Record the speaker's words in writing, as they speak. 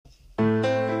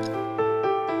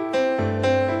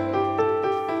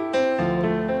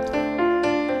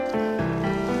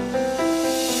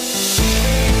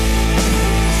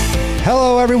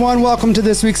everyone. Welcome to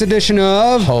this week's edition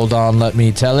of Hold On, Let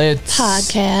Me Tell It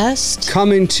podcast.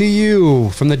 Coming to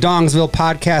you from the Dongsville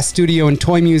Podcast Studio and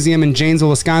Toy Museum in Janesville,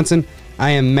 Wisconsin.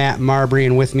 I am Matt Marbury,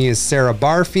 and with me is Sarah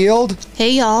Barfield.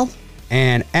 Hey, y'all.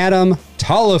 And Adam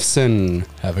Tollefson.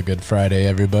 Have a good Friday,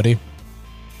 everybody.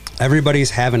 Everybody's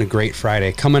having a great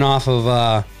Friday. Coming off of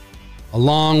a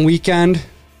long weekend.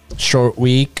 Short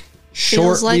week.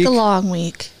 Feels like a long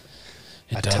week.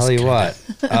 I tell you what,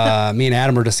 me and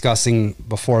Adam were discussing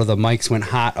before the mics went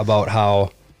hot about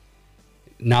how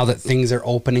now that things are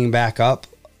opening back up,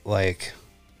 like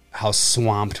how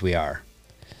swamped we are.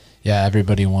 Yeah,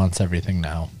 everybody wants everything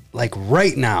now. Like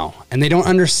right now. And they don't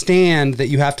understand that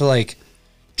you have to like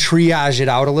triage it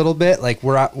out a little bit. Like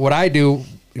what I do,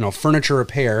 furniture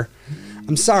repair.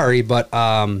 I'm sorry, but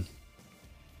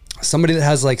somebody that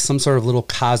has like some sort of little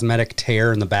cosmetic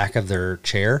tear in the back of their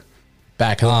chair.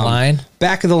 Back of the line?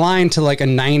 Back of the line to like a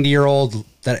 90-year-old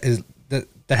that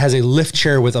has a lift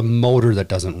chair with a motor that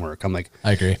doesn't work. I'm like,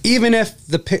 I agree. Even if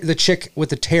the chick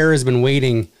with the tear has been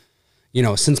waiting,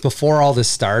 since before all this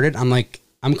started,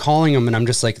 I'm calling them and I'm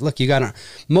just like, look,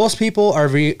 most people are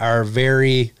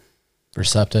very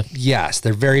receptive. Yes,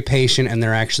 they're very patient and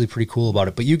they're actually pretty cool about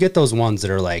it. But you get those ones that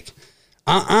are like,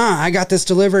 I got this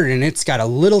delivered and it's got a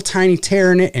little tiny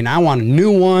tear in it and I want a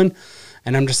new one.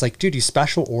 And I'm just like, dude, you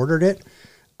special ordered it,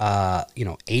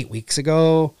 8 weeks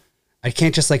ago. I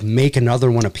can't just like make another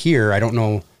one appear. I don't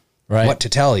know what to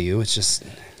tell you. It's just.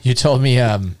 You told me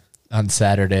on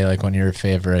Saturday, like one of your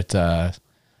favorite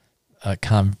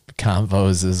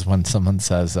convos is when someone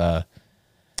says,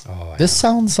 this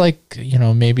sounds like,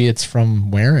 maybe it's from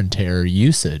wear and tear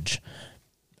usage.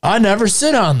 I never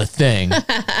sit on the thing.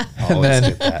 And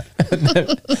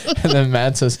then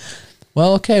Matt says,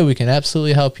 well, okay, we can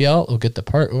absolutely help you out. We'll get the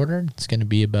part ordered. It's going to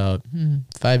be about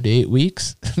 5 to 8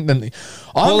 weeks. Then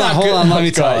hold on, let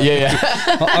me tell you.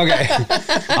 Yeah. Okay.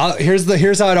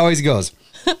 Here's how it always goes.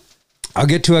 I'll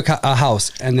get to a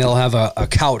house and they'll have a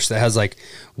couch that has like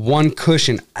one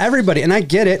cushion. Everybody, and I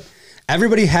get it,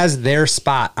 everybody has their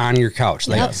spot on your couch.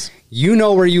 Like, you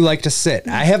know where you like to sit.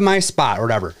 I have my spot or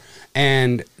whatever.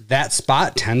 And that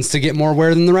spot tends to get more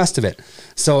wear than the rest of it.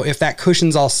 So if that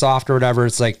cushion's all soft or whatever,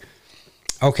 it's like,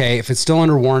 okay, if it's still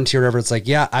under warranty or whatever, it's like,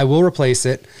 yeah, I will replace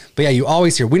it. But yeah, you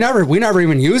always hear, we never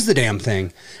even use the damn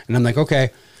thing. And I'm like, okay,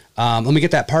 let me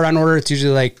get that part on order. It's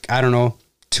usually like, I don't know,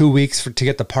 2 weeks to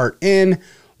get the part in.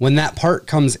 When that part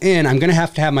comes in, I'm going to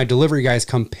have my delivery guys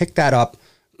come pick that up,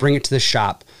 bring it to the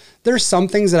shop. There's some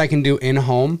things that I can do in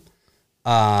home.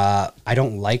 I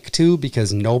don't like to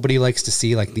because nobody likes to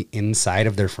see like the inside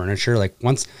of their furniture. Like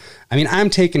I'm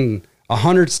taking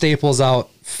 100 staples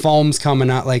out, foam's coming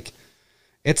out. Like,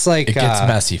 it's like it gets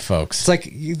messy, folks. It's like,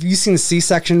 have you seen the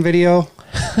C-section video?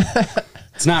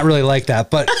 It's not really like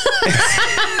that, but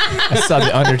I saw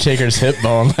the Undertaker's hip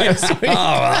bone last week.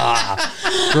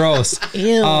 Gross.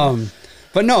 Ew.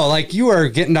 But no, like you are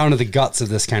getting down to the guts of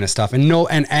this kind of stuff,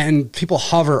 and people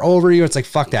hover over you. It's like,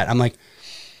 fuck that. I'm like,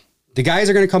 the guys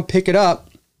are gonna come pick it up,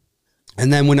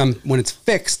 and then when it's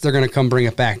fixed, they're gonna come bring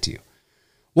it back to you.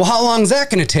 Well, how long is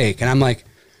that gonna take? And I'm like,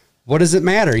 what does it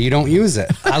matter? You don't use it.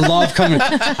 I love to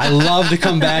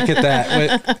come back at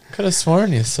that. But could have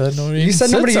sworn you said nobody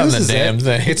uses the damn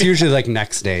thing. It's usually like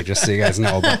next day, just so you guys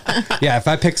know. But yeah, if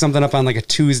I pick something up on like a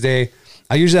Tuesday,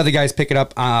 I usually have the guys pick it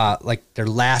up like their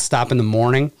last stop in the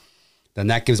morning. Then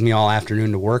that gives me all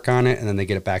afternoon to work on it, and then they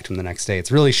get it back to them the next day.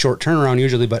 It's really short turnaround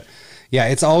usually, but yeah,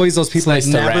 it's always those people that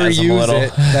never use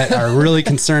it that are really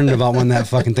concerned about when that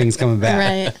fucking thing's coming back.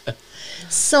 Right.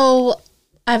 So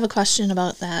I have a question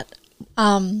about that.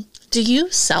 Do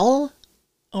you sell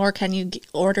or can you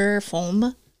order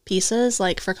foam pieces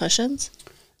like for cushions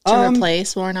to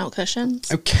replace worn out cushions?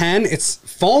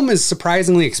 Foam is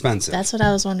surprisingly expensive. That's what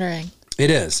I was wondering. It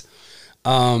is.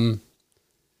 There's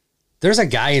a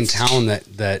guy in town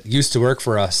that used to work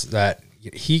for us that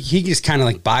he just kind of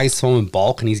like buys foam in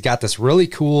bulk, and he's got this really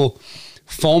cool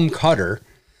foam cutter,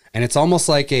 and it's almost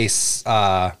like a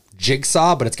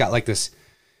jigsaw, but it's got like this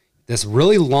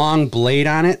really long blade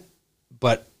on it.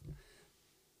 But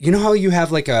you know how you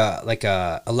have like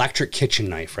a electric kitchen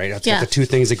knife, right? It's got the two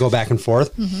things that go back and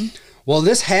forth. Mm-hmm. Well,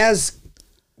 this has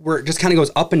where it just kind of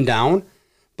goes up and down,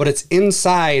 but it's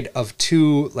inside of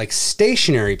two like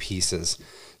stationary pieces,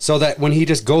 so that when he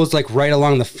just goes like right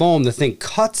along the foam, the thing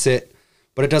cuts it,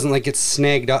 but it doesn't like get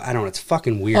snagged up. I don't know. It's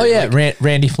fucking weird. Oh yeah, like,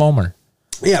 Randy Foamer.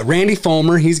 Yeah, Randy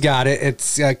Foamer. He's got it.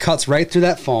 It's cuts right through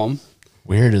that foam.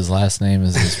 Weird. His last name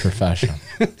is his profession.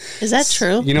 Is that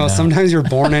true? You know, sometimes you're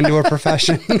born into a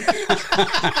profession.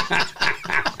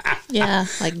 Yeah,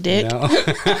 like Dick. You know?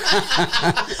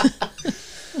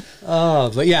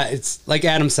 But yeah, it's like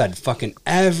Adam said, fucking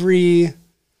everybody.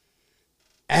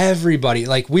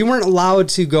 Like we weren't allowed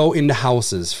to go into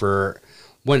houses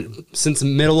since the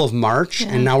middle of March,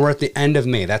 and now we're at the end of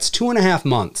May. That's 2.5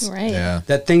 months. Right. Yeah.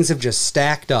 That things have just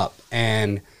stacked up,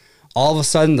 and all of a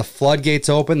sudden the floodgates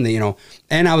open.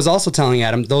 And I was also telling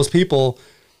Adam, those people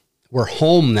were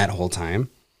home that whole time,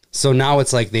 so now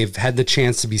it's like they've had the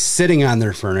chance to be sitting on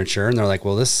their furniture, and they're like,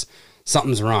 well,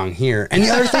 something's wrong here. And the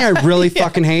other thing I really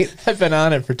fucking hate, I've been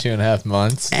on it for 2.5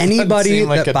 months. anybody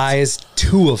that buys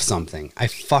 2 of something, I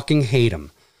fucking hate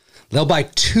them. They'll buy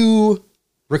 2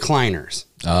 recliners.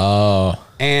 Oh.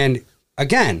 And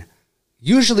again,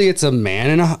 usually it's a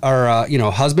man and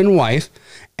husband and wife,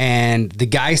 and the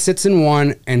guy sits in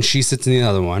one and she sits in the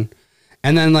other one.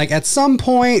 And then like at some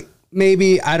point,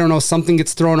 maybe, I don't know, something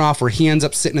gets thrown off where he ends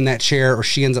up sitting in that chair or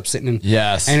she ends up sitting in.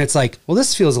 Yes. And it's like, well,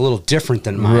 this feels a little different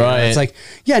than mine. Right. It's like,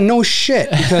 yeah, no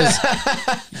shit. Because,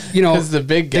 the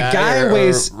big guy, the guy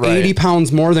weighs 80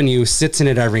 pounds more than you, sits in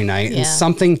it every night. Yeah. And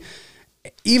something,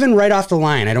 even right off the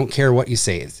line, I don't care what you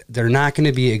say, they're not going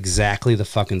to be exactly the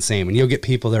fucking same. And you'll get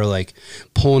people that are like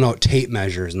pulling out tape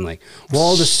measures and like,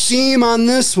 well, the seam on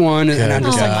this one. And I'm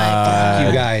just like, fuck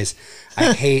you guys.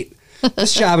 I hate.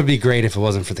 This job would be great if it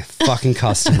wasn't for the fucking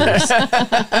customers.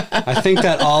 I think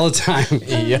that all the time.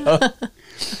 Yeah.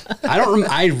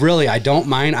 I don't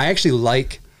mind. I actually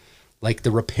like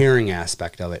the repairing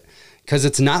aspect of it, because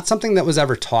it's not something that was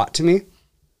ever taught to me.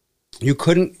 You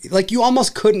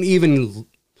almost couldn't even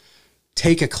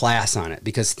take a class on it,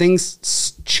 because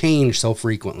things change so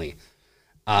frequently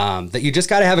that you just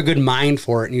got to have a good mind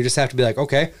for it. And you just have to be like,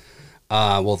 okay,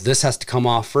 well, this has to come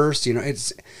off first.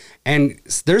 And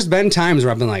there's been times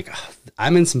where I've been like,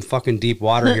 I'm in some fucking deep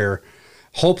water here.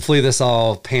 Hopefully this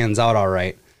all pans out all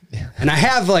right. And I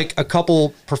have like a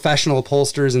couple professional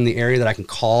upholsterers in the area that I can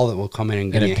call that will come in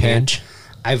and give me a pinch.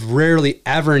 I've rarely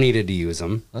ever needed to use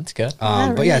them. That's good.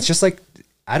 But yeah, it's just like,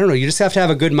 I don't know. You just have to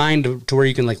have a good mind to where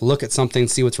you can like look at something,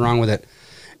 see what's wrong with it,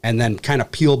 and then kind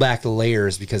of peel back the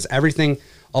layers, because everything,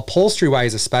 upholstery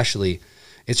wise especially,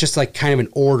 it's just like kind of an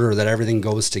order that everything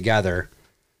goes together.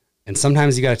 And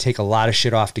sometimes you got to take a lot of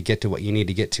shit off to get to what you need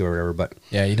to get to or whatever. But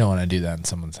yeah, you don't want to do that in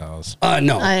someone's house.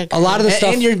 No, a lot of the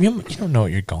stuff. And you don't know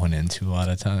what you're going into a lot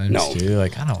of times. No. Too.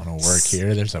 Like, I don't want to work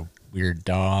here. There's a weird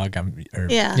dog.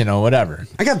 Whatever.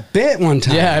 I got bit one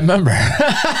time. Yeah, I remember.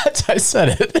 I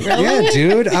said it. Really? Yeah,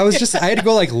 dude. I had to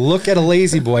go like look at a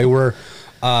lazy boy where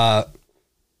had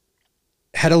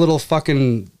a little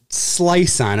fucking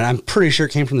slice on it. I'm pretty sure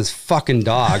it came from this fucking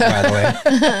dog, by the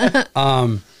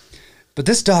way. But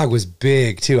this dog was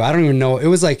big too. I don't even know.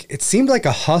 It seemed like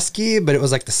a husky, but it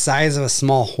was like the size of a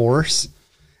small horse.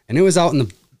 And it was out in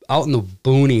the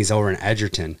boonies over in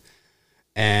Edgerton.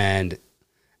 And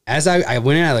as I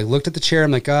went in, I like looked at the chair.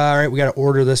 I'm like, all right, we got to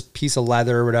order this piece of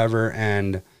leather or whatever.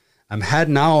 And I'm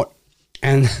heading out,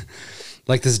 and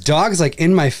like this dog's like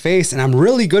in my face, and I'm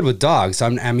really good with dogs. So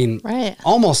right.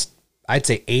 Almost, I'd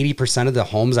say 80% of the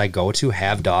homes I go to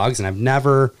have dogs,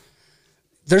 and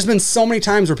there's been so many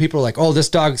times where people are like, oh,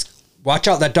 watch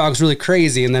out, that dog's really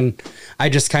crazy. And then I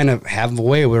just kind of have a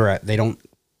way where I don't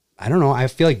know. I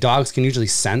feel like dogs can usually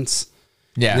sense.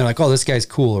 Yeah. And they're like, oh, this guy's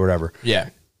cool or whatever.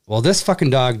 Yeah. Well, this fucking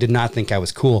dog did not think I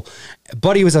was cool,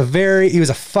 but he was a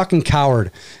fucking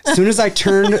coward. As soon as I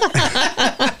turned to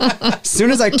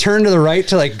the right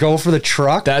to like go for the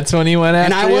truck, that's when he went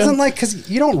after you? And I wasn't like, cause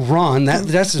you don't run, that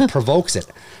just provokes it.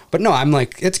 But no, I'm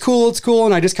like, it's cool.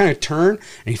 And I just kind of turned,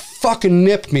 and he fucking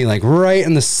nipped me like right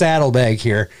in the saddlebag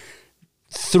here,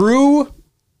 through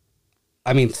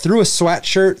a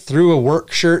sweatshirt, through a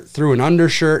work shirt, through an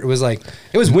undershirt. It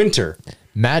was winter.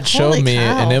 Matt showed me,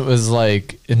 and it was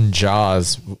like in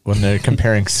Jaws when they're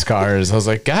comparing scars. I was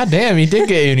like, God damn, he did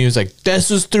get you. And he was like, this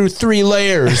was through 3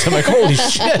 layers. I'm like, holy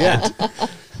shit. Yeah.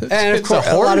 And of course,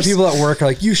 a lot of people at work are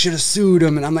like, you should have sued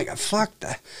him. And I'm like, fuck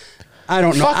that. I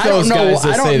don't know. I don't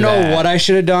know what I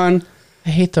should have done. I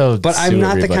hate those. But I'm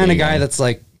not the kind of guy that's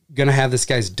like going to have this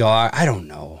guy's dog. I don't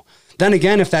know. Then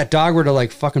again, if that dog were to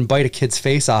like fucking bite a kid's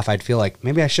face off, I'd feel like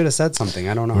maybe I should have said something.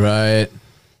 I don't know. Right.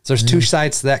 So there's 2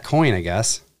 sides to that coin, I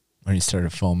guess. When he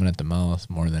started foaming at the mouth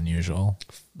more than usual.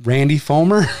 Randy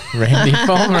Foamer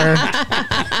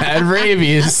had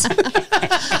rabies.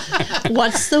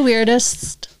 What's the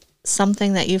weirdest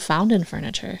something that you found in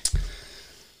furniture?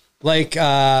 Like,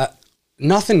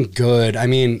 nothing good. I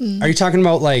mean, are you talking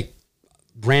about like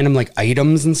random like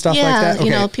items and stuff like that? Okay.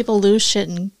 You know, people lose shit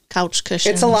in couch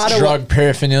cushions. It's a lot of drug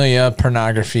paraphernalia,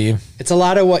 pornography. It's a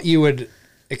lot of what you would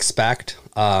expect.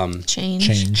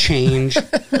 Change.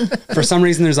 For some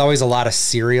reason, there's always a lot of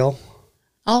cereal.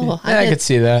 Oh, Yeah, I did, could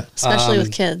see that. especially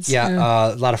with kids.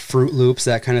 Yeah, a lot of Fruit Loops,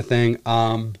 that kind of thing.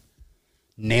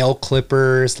 Nail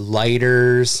clippers,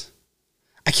 lighters.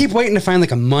 I keep waiting to find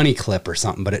like a money clip or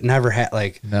something, but it never had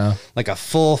like a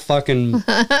full fucking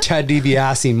Ted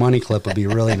DiBiase money clip would be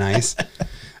really nice.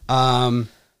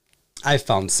 I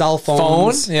found cell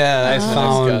phones. Yeah, I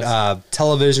found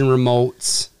television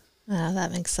remotes. Oh,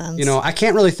 that makes sense. You know, I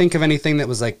can't really think of anything that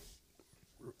was like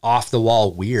off the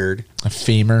wall weird. A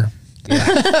femur.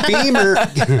 Yeah. Beamer.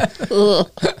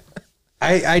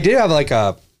 I did have like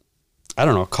a, I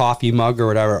don't know, coffee mug or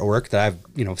whatever at work that I've,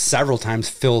 you know, several times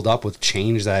filled up with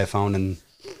change that I found. And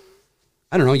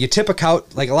I don't know, you tip a couch,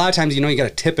 like a lot of times, you know, you got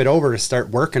to tip it over to start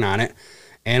working on it.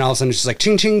 And all of a sudden it's just like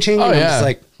ching, ching, ching. Oh, and yeah. I'm just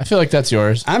like, I feel like that's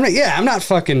yours. I'm not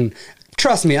fucking,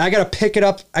 trust me, I got to pick it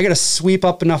up. I got to sweep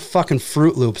up enough fucking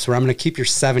Fruit Loops where I'm going to keep your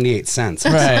 78 cents.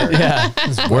 Right. Yeah.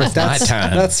 It's worth my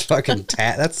time. That's fucking,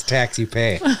 that's tax you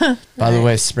pay. By the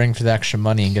way, spring for the extra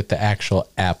money and get the actual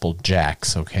Apple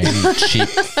Jacks, okay? You cheap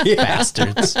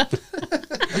bastards.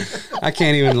 I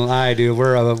can't even lie, dude.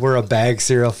 We're a bag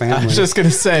cereal family. I was just going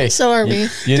to say. So are we.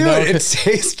 You Dude, know, it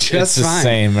tastes just it's the fine.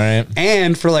 same, right?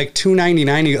 And for like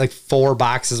 $2.99, you get like 4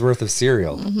 boxes worth of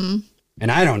cereal. Mm-hmm.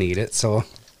 And I don't eat it, so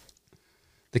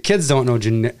the kids don't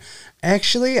know.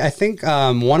 Actually, I think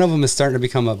one of them is starting to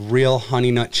become a real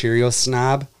Honey Nut Cheerio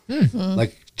snob. Mm-hmm.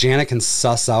 Like Janet can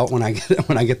suss out when I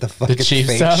get the fucking cheap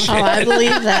fake stuff? shit. Oh, I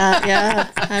believe that. Yeah,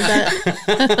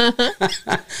 I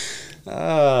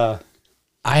bet.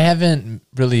 I haven't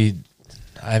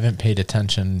paid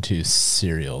attention to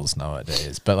cereals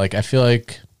nowadays, but like I feel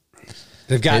like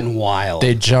They've gotten wild.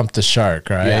 they jumped the shark,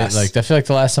 right? Yes. Like I feel like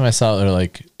the last time I saw it, they're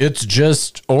like, it's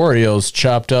just Oreos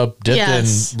chopped up, dipped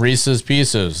Yes. in Reese's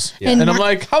Pieces, Yeah. and And I'm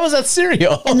like, how is that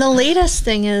cereal? And the latest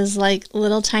thing is like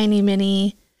little tiny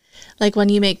mini, like when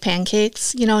you make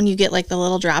pancakes, you know, and you get like the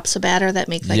little drops of batter that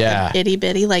make like Yeah. the itty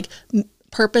bitty, like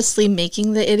purposely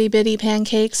making the itty bitty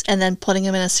pancakes and then putting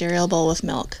them in a cereal bowl with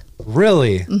milk.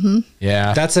 Really? Mm-hmm.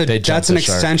 Yeah, That's they jumped an the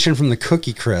shark. extension from the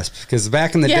Cookie Crisp, because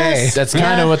back in the Yes. day, That's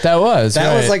kind of what that was. that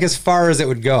right? was like as far as it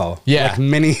would go. Yeah. Like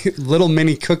little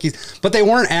mini cookies, but they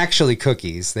weren't actually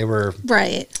cookies. They were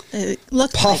Right. It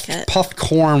looked puffed like it. puffed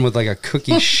corn with like a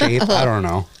cookie shape. I don't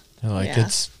know. They're like Yeah.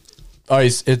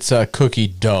 it's a cookie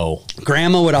dough.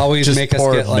 Grandma would always Just make us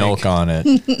pour get like milk on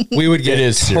it. we would get It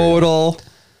is cereal.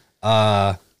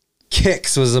 total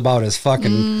Kicks was about as fast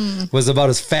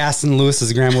and loose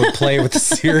as Grandma would play with the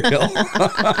cereal.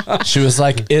 She was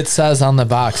like, it says on the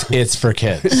box, it's for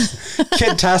kids.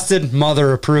 Kid tested,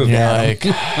 mother approved. You're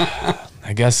Adam. like,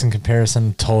 I guess in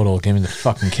comparison, total, give me the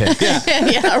fucking kick.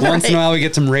 Yeah, Once in a right. while we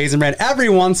get some Raisin Bran. Every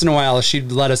once in a while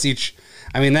she'd let us each.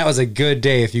 I mean, that was a good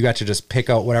day if you got to just pick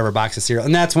out whatever box of cereal.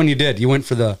 And that's when you did. You went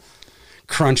for the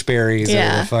Crunch Berries or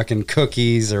Yeah. the fucking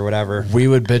cookies or whatever. We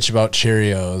would bitch about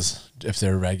Cheerios if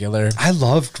they're regular, I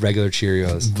loved regular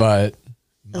Cheerios. but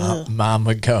mom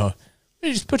would go,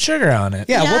 you just put sugar on it.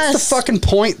 Yeah, what's Yes. the fucking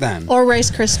point then? Or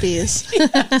Rice Krispies.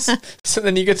 So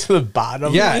then you get to the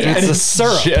bottom. Yeah, and it's a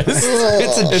syrup. Just,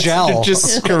 It's a gel. You're just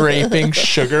scraping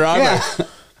sugar on Yeah. it.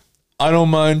 I don't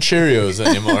mind Cheerios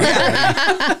anymore.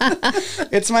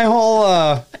 It's my whole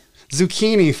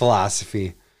zucchini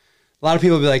philosophy. A lot of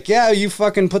people be like, yeah, you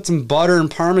fucking put some butter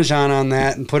and Parmesan on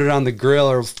that and put it on the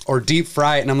grill or deep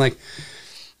fry it. And I'm like,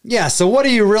 yeah, so what are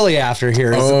you really after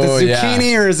here? Is it the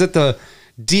zucchini or is it the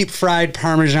deep fried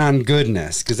Parmesan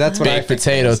goodness? Because that's what I Baked think.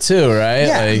 potato too, right?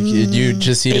 Yeah. Like you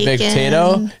just eat a baked Bacon.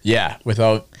 potato. Yeah,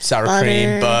 without sour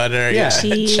cream, butter, Yeah.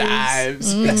 Cheese.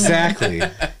 chives. Exactly.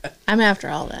 I'm after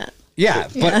all that. Yeah,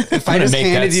 but if I gonna just make that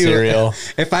handed you cereal.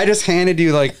 if I just handed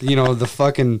you like, you know, the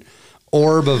fucking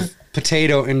orb of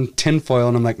potato in tinfoil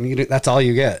and I'm like, that's all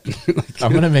you get. Like,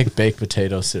 I'm gonna make baked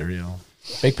potato cereal.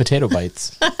 Baked potato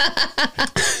bites.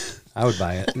 I would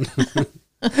buy it.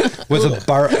 With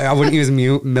I wouldn't use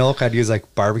milk. I'd use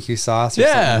like barbecue sauce or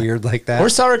Yeah. something weird like that. Or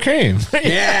sour cream.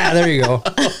 Yeah, there you go.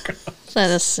 That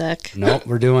is sick. Nope,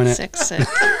 we're doing it. Sick.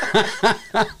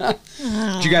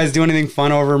 Did you guys do anything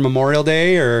fun over Memorial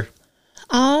Day or?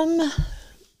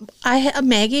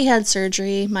 Maggie had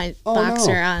surgery, my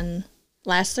boxer, no. on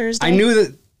last Thursday. I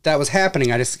knew that was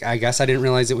happening. I guess I didn't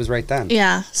realize it was right then.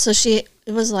 Yeah, so it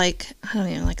was like, I don't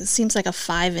even, like, it seems like a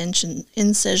 5-inch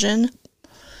incision.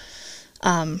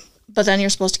 But then you're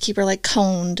supposed to keep her like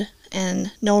coned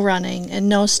and no running and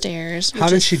no stairs. How which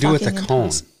did is she do with the fucking cone?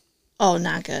 impossible. Oh,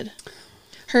 not good.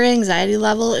 Her anxiety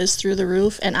level is through the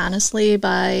roof, and honestly,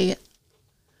 by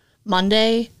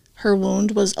Monday, her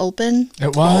wound was open.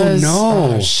 It was.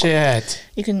 no. Oh, shit.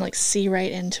 You can like see right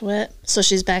into it. So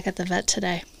she's back at the vet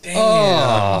today.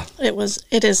 Oh,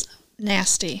 It is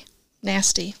nasty.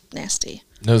 Nasty.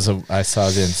 I saw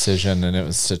the incision and it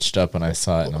was stitched up, and I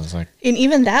saw it and I was like, And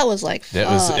even that was like, it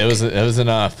was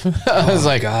enough. I was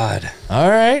like, God. all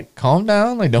right, calm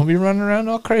down. Like, don't be running around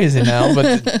all crazy now.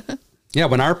 But Yeah,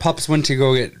 when our pups went to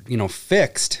go get,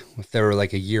 fixed, if they were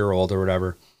like a year old or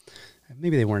whatever,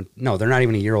 maybe they weren't. No, they're not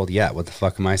even a year old yet. What the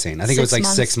fuck am I saying? I think it was like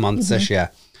 6 months-ish, yeah.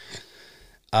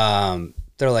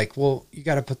 They're like, well, you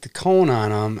got to put the cone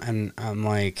on them. And I'm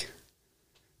like,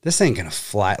 this ain't going to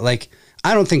fly. Like,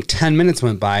 I don't think 10 minutes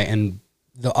went by and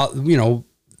the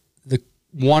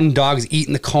one dog's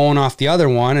eating the cone off the other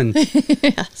one. And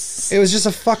yes. it was just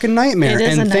a fucking nightmare. It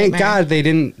is And a thank nightmare. God they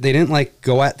didn't like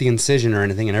go at the incision or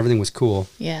anything, and everything was cool.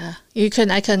 Yeah. We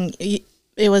couldn't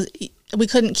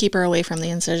keep her away from the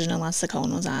incision unless the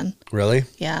cone was on. Really?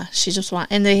 Yeah. She just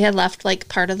and they had left like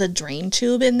part of the drain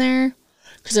tube in there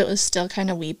because it was still kind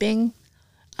of weeping.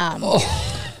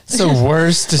 it's the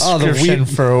worst description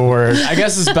for a word. I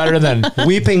guess it's better than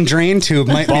Weeping drain tube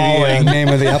might be the Bawling. name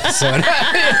of the episode.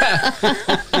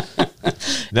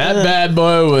 that bad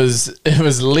boy was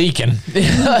leaking.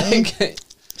 Like,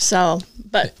 So,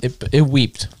 but it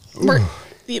weeped.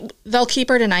 they'll keep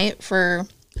her tonight for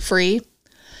free.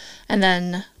 And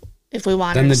then if we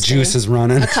want Then her the to stay juice is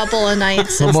running. a couple of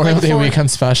nights, it's Memorial like Day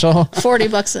weekend special.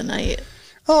 $40 a night.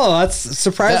 Oh, that's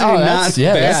surprisingly that's not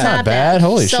bad. that's not bad.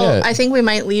 Holy so shit. I think we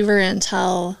might leave her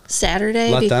until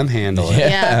Saturday. Let them handle it. Yeah.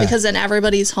 Yeah, because then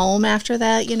everybody's home after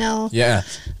that, Yeah.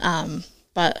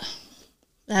 But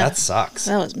That sucks.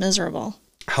 that was miserable.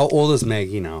 How old is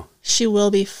Maggie now? She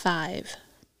will be 5.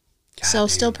 So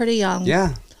still pretty young.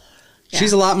 Yeah.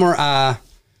 She's a lot more,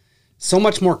 so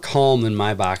much more calm than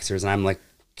my boxers. And I'm like,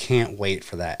 can't wait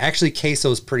for that. Actually,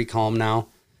 Queso's pretty calm now.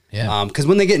 Yeah. Because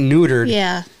when they get neutered,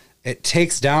 Yeah. it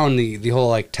takes down the whole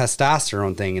like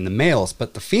testosterone thing in the males,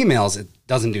 but the females, it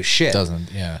doesn't do shit.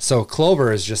 Doesn't, yeah. So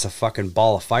Clover is just a fucking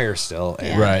ball of fire still. And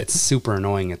Yeah. Right. It's super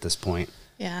annoying at this point.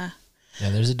 Yeah. Yeah,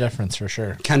 there's a difference for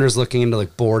sure. Kendra's looking into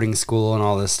like boarding school and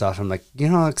all this stuff. I'm like, you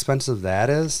know how expensive that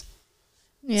is?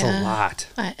 It's Yeah. a lot.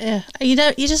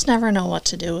 You just never know what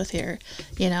to do with your,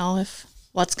 if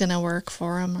what's going to work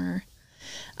for them or.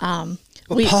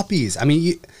 But puppies, I mean,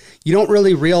 you don't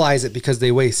really realize it because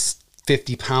they weigh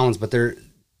 50 pounds, but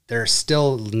they're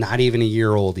still not even a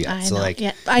year old yet. I So know. like,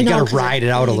 Yeah, I you know, got 'cause to ride it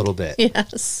they're out a big. little bit.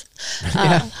 Yes.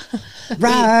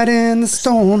 Ride in the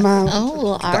storm out.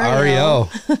 Oh, The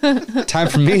REO. Time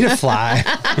for me to fly.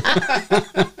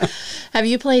 Have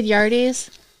you played Yardies?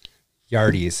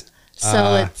 Yardies.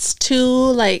 So it's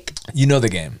 2 You know the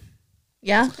game.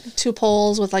 2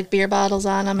 poles with like beer bottles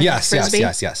on them. And Yes. Frisbee.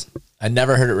 I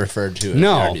never heard it referred to as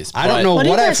No, Yardies, I don't but know What do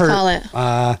you I've guys heard. call it?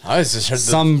 I always just heard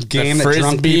Some the game that drunk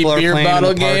Frisbee people are beer playing in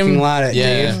bottle the parking game. lot at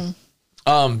Yeah.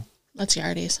 Dave. That's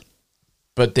Yardies.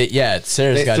 But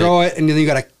Sarah's They got throw it. it, and then you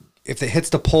got to, if it hits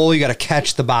the pole, you got to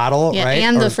catch the bottle, Yeah, right?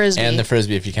 and Or- the Frisbee. And the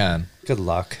Frisbee if you can. Good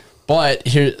luck. But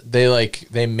here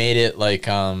they made it like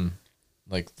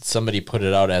somebody put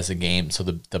it out as a game. So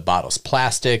the bottle's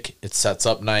plastic, it sets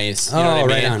up nice. You know Oh,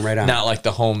 what I right mean? on, right on. Not like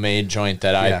the homemade joint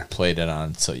that Yeah. I played it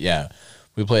on. So yeah,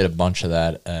 we played a bunch of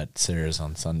that at Sarah's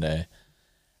on Sunday.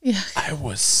 Yeah. I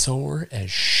was sore as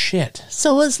shit.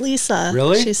 So was Lisa.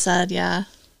 Really? She said, yeah.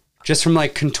 Just from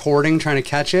like contorting, trying to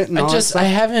catch it. And all that stuff?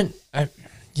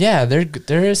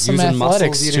 There is some Using muscles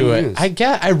athletics you to didn't it.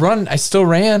 use. I still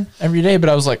ran every day, but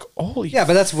I was like, oh Yeah,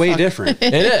 but that's way different.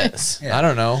 it is. I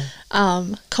don't know.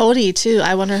 Cody, too.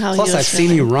 I wonder how Plus, he was I've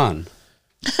seen you run.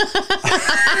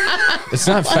 It's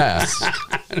not fast.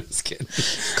 I'm just kidding.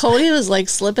 Cody was like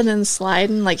slipping and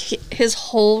sliding. Like his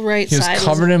whole right He was side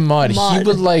covered in mud.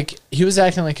 He was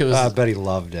acting like it was I bet he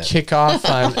loved it. kickoff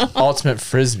on Ultimate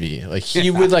Frisbee. Like he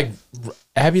would like,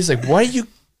 Abby's like, what are you?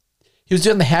 He was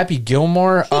doing the Happy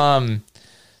Gilmore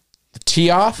tee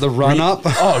off. The run up.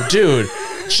 Oh, dude.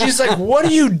 She's like, what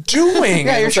are you doing?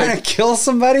 Yeah, you're It's trying like, to kill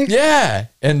somebody. yeah.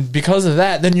 And because of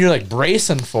that, then you're like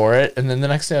bracing for it. And then the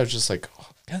next day I was just like, oh,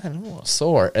 God, I'm a little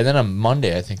sore. And then on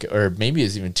Monday, I think, or maybe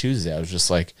it's even Tuesday, I was just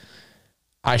like,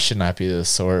 I should not be this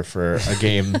sore for a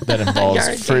game that Yard involves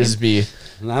game. Frisbee.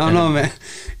 I don't know, man.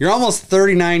 You're almost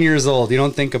 39 years old. You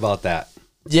don't think about that.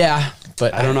 Yeah.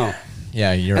 But I don't know.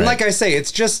 Yeah, you're And right. like I say,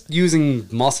 it's just using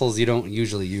muscles you don't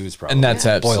usually use, probably. And that's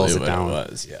Boils absolutely it what down. it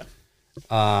was.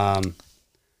 Yeah.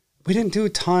 We didn't do a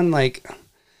ton. Like,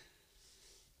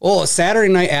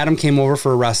 Saturday night, Adam came over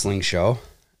for a wrestling show,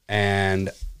 and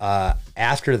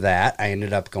after that, I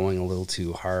ended up going a little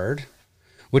too hard,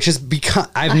 which has become.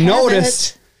 I've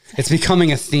noticed it's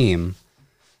becoming a theme.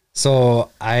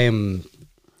 So I've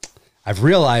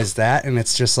realized that, and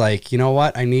it's just like, you know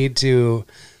what? I need to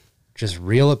just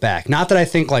reel it back. Not that I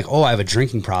think like, oh, I have a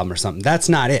drinking problem or something. That's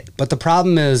not it. But the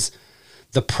problem is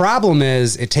The problem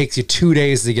is it takes you 2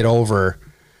 days to get over,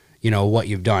 what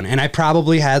you've done. And I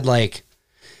probably had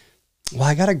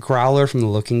I got a growler from the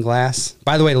Looking Glass.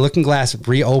 By the way, the Looking Glass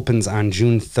reopens on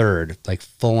June 3rd,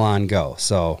 full on go.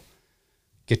 So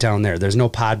get down there. There's no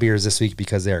pod beers this week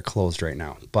because they are closed right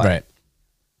now. But Right.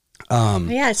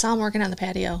 Yeah, I saw him working on the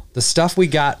patio. the stuff we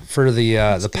got for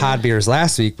the pod beers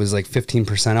last week was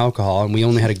 15% alcohol, and we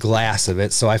only had a glass of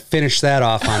it. So I finished that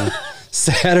off on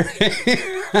Saturday.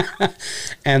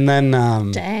 And then,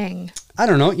 Dang. I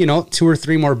don't know, 2 or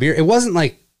 3 more beer. It wasn't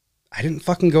I didn't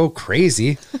fucking go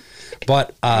crazy,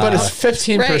 but But it's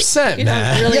 15%, You don't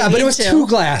man. really yeah, but need it was to. 2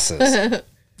 glasses.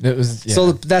 It was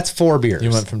So that's 4 beers. you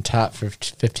went from top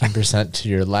 15% to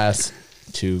your last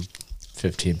 2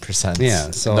 15%.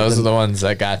 Yeah, so those then- are the ones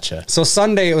that gotcha. So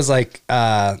Sunday it was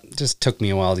just took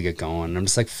me a while to get going. I'm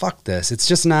just fuck this. It's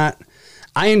just not.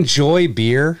 I enjoy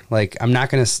beer. I'm not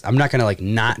gonna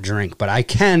not drink, but I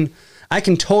can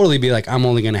totally be I'm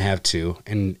only gonna have 2,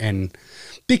 and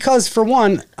because for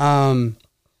one,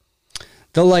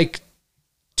 the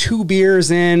 2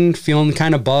 beers in, feeling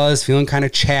kind of buzzed, feeling kind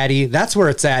of chatty. That's where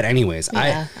it's at, anyways.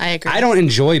 Yeah, I agree. I don't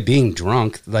enjoy being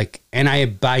drunk, and I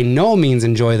by no means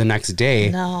enjoy the next day.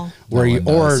 No. Where No you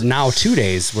one or does. now 2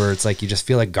 days where it's you just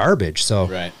feel like garbage. So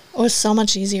Right. It was so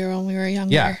much easier when we were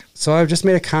younger. yeah. So I've just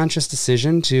made a conscious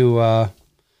decision to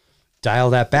dial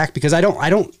that back because I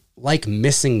don't like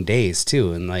missing days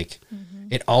too, and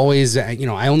it always I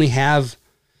only have,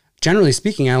 generally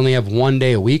speaking, I only have 1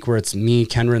 day a week where it's me,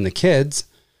 Kendra, and the kids.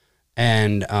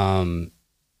 And,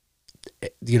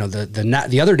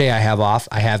 the other day I have off,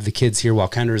 I have the kids here while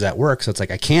Kendra's at work. So it's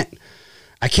I can't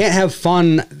have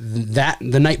fun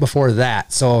the night before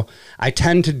that. So I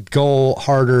tend to go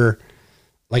harder,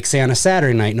 say on a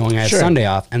Saturday night, knowing I have Sure. Sunday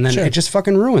off, and then Sure. it just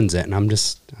fucking ruins it. And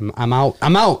I'm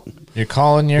out. You're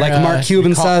calling your Like Mark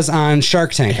Cuban you're call- says on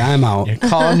Shark Tank, I'm out. You're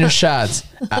calling your shots.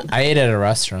 I ate at a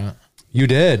restaurant. You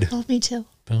did. Oh, me too.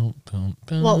 Boom, boom,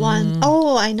 boom. What one?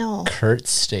 Oh, I know.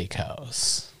 Kurt's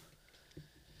Steakhouse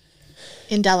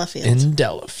In Delafield. in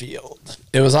Delafield.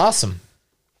 It was awesome,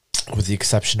 with the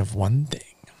exception of one thing: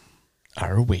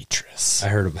 our waitress. I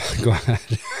heard about it. Go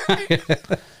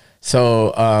ahead.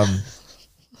 So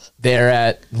they're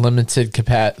at limited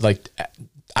capacity.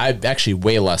 I'm actually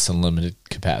way less than limited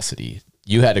capacity.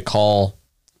 You had to call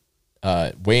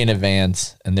way in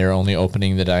advance, and they're only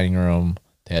opening the dining room.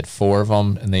 They had 4 of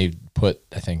them, and they put,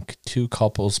 I think, 2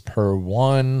 couples per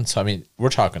one. So, I mean, we're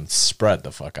talking spread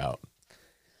the fuck out.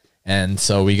 And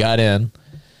so we got in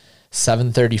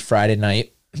 7:30 Friday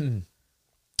night.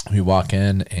 We walk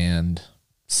in and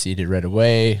seated right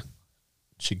away.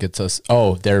 She gets us.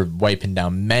 Oh, they're wiping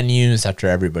down menus after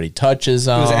everybody touches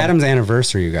them. It was Adam's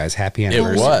anniversary, you guys. Happy It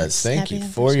anniversary. was. Thank Happy you.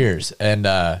 4 years. And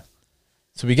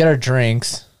so we get our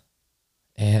drinks,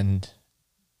 and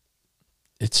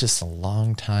it's just a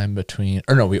long time between.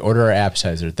 Or no, we order our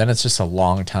appetizer. Then it's just a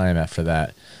long time after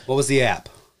that. What was the app?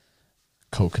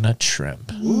 Coconut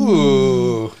shrimp.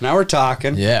 Ooh, now we're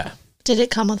talking. Yeah. Did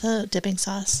it come with a dipping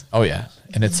sauce? Oh yeah,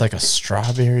 and it's like a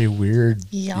strawberry weird.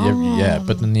 Yum. Yeah,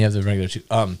 but then you have the regular too.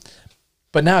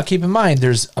 But now keep in mind,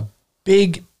 there's a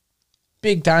big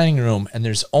dining room, and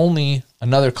there's only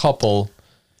another couple,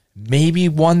 maybe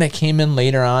one that came in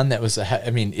later on. That was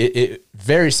it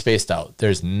very spaced out.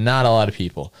 There's not a lot of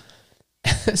people.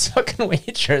 This fucking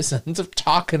waitress ends up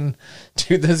talking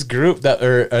to this group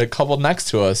or a couple next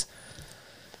to us.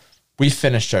 We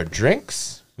finished our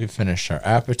drinks. We finished our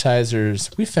appetizers.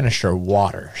 We finished our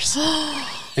waters.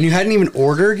 And you hadn't even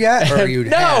ordered yet? Or you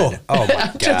No. had? Oh, my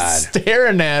I'm God. just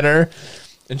staring at her.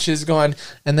 And she's going,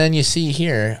 and then you see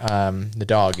here, the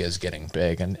dog is getting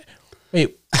big. And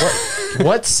wait,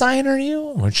 what sign are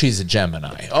you? Well, she's a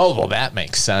Gemini. Oh, well, that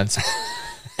makes sense.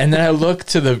 And then I look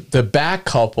to the back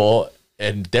couple,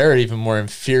 and they're even more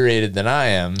infuriated than I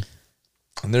am.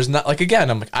 And there's not, again,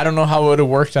 I'm I don't know how it would have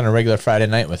worked on a regular Friday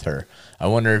night with her. I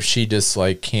wonder if she just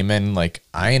came in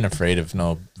I ain't afraid of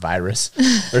no virus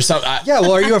or something. Yeah,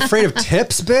 well, are you afraid of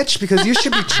tips, bitch? Because you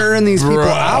should be churning these people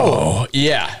out. Oh,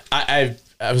 yeah. I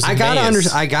was I gotta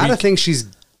amazed. I gotta think she's.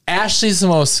 Ashley's the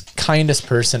most kindest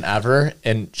person ever,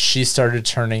 and she started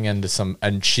turning into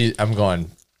I'm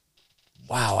going,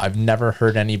 wow, I've never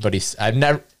heard anybody. I've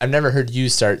never heard you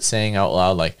start saying out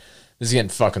loud this is getting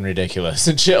fucking ridiculous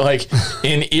and shit.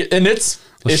 And it's.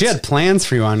 Well, she it's- had plans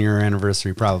for you on your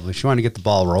anniversary, probably. She wanted to get the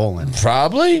ball rolling.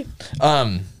 Probably.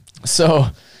 So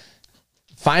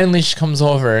finally she comes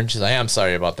over and she's like, I'm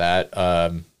sorry about that.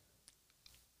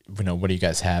 What do you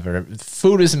guys have? Or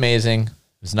food is amazing.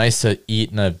 It was nice to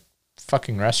eat in a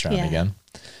fucking restaurant Yeah. again.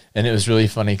 And it was really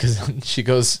funny because she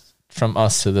goes from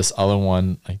us to this other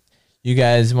one, you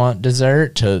guys want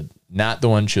dessert, to not the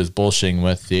one she was bullshitting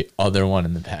with, the other one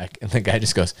in the back. And the guy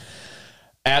just goes,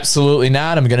 absolutely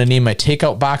not. I'm going to need my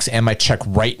takeout box and my check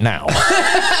right now.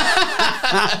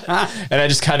 And I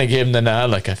just kind of gave him the nod,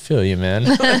 like, I feel you, man.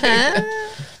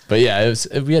 But yeah,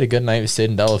 we had a good night. We stayed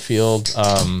in Delafield.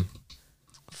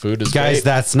 Food is Guys, great.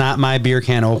 that's not my beer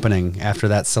can opening after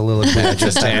that soliloquy.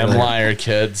 Just damn liar,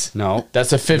 kids. No.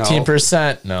 That's a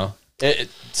 15%. No.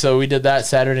 So we did that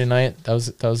Saturday night. That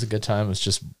was a good time. It was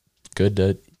just good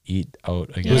to eat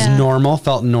out again. It was normal,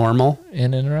 felt normal.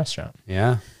 And in a restaurant.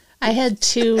 Yeah. I had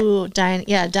two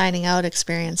dining out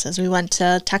experiences. We went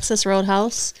to Texas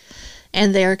Roadhouse,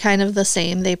 and they're kind of the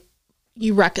same. They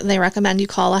recommend you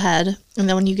call ahead, and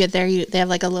then when you get there, they have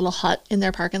like a little hut in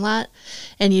their parking lot,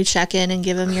 and you check in and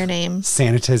give them your name.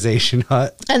 Sanitization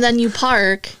hut. And then you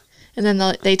park, and then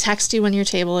they text you when your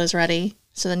table is ready.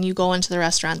 So then you go into the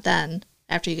restaurant then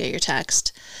after you get your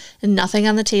text. And nothing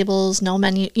on the tables, no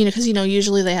menu, because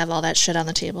usually they have all that shit on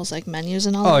the tables, like menus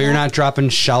and all Oh, of you're that. not dropping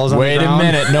shells on the Wait a ground?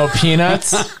 minute. No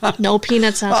peanuts? No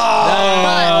peanuts on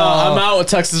I'm out with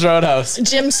Texas Roadhouse.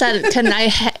 Jim said, "Can I?"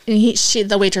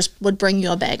 The waitress would bring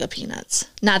you a bag of peanuts,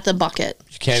 not the bucket.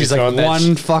 You can't She's be like, throwing that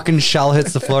one fucking shell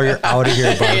hits the floor, you're out of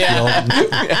here,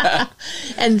 Barfield.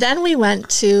 And then we went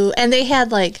to, and they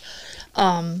had like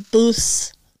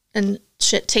booths and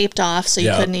shit taped off, so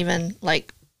you couldn't even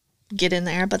like get in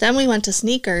there. But then we went to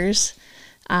Sneakers.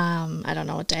 I don't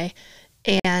know what day,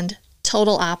 and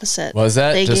total opposite. Was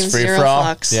that they just gave free zero for all?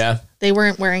 fucks. Yeah. They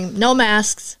weren't wearing no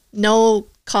masks, no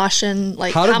caution.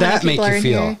 Like How did many that make people are you in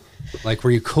feel? here? Like,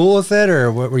 were you cool with it,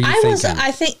 or what were you thinking?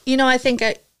 I think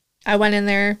I went in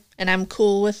there and I'm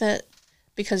cool with it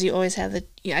because you always have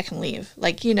I can leave.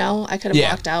 Like, I could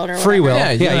have walked out or Free whatever. will.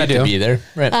 Yeah, you Yeah, don't you have do. to be there.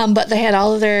 Right. But they had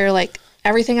all of their like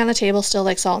everything on the table still,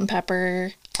 like salt and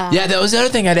pepper. Yeah, that was the other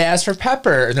thing. I'd asked for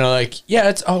pepper. And they're like,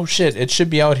 yeah, it should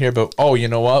be out here. But, you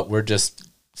know what? We're just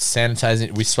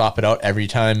sanitizing. We swap it out every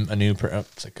time a new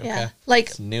it's like, okay. Yeah.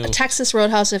 Like new. Texas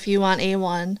Roadhouse, if you want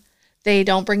A1, they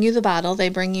don't bring you the bottle. They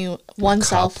bring you one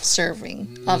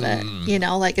self-serving of it.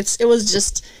 Like it was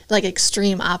just like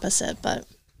extreme opposite, but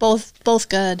both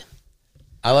good.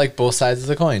 I like both sides of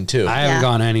the coin, too. I haven't Yeah.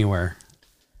 gone anywhere.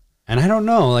 And I don't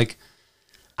know, like,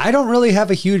 I don't really have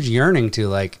a huge yearning to,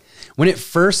 like, when it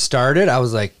first started, I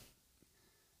was like,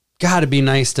 God, it'd be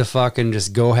nice to fucking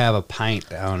just go have a pint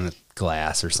down a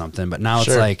glass or something. But now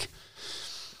it's like,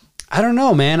 I don't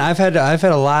know, man. I've had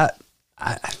a lot.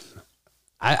 I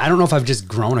don't know if I've just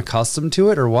grown accustomed to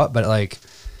it or what, but like,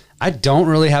 I don't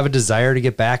really have a desire to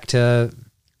get back to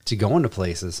going to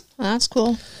places. Well, that's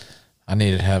cool. I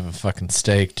needed to have a fucking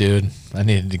steak, dude. I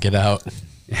needed to get out.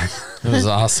 It was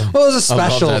awesome. Well, it was a I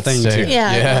love special that thing steak. too.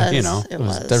 Yeah, it was. you know, it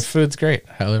was. Their food's great.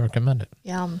 Highly recommend it.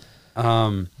 Yum.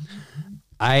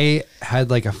 I had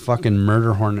like a fucking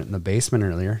murder hornet in the basement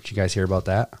earlier. Did you guys hear about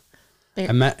that?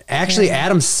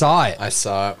 Adam saw it I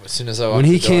saw it as soon as I walked when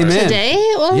he the door. came in. Today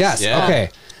it was? Yes. Yeah. Okay.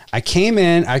 I came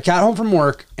in. I got home from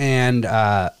work and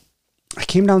I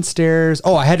came downstairs.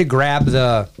 Oh, I had to grab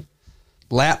the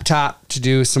laptop to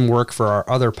do some work for our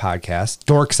other podcast,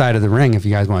 Dork Side of the Ring, if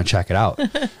you guys want to check it out.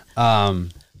 I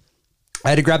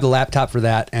had to grab the laptop for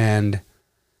that, and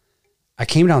I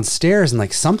came downstairs and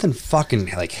like something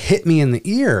fucking like hit me in the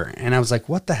ear, and I was like,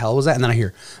 "What the hell was that?" And then I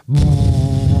hear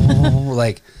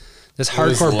like this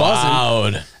hardcore buzzing,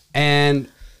 loud. and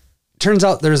turns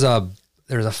out there's a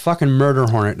fucking murder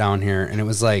hornet down here, and it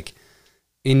was like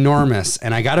enormous.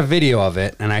 And I got a video of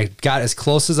it, and I got as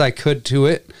close as I could to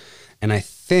it. And I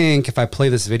think if I play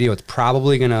this video, it's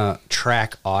probably gonna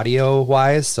track audio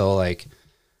wise. So like,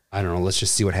 I don't know. Let's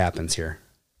just see what happens here.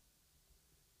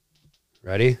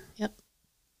 Ready? Yep.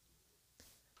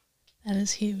 That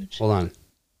is huge. Hold on.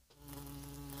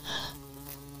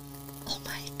 Oh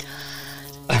my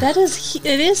god.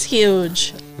 It is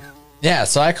huge. Yeah,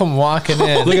 so I come walking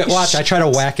in Watch. I try to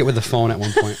whack it with the phone at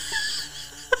one point.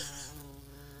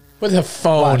 with a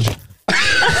phone.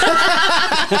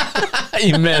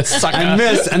 You missed, sucker. I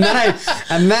missed,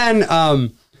 and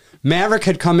then Maverick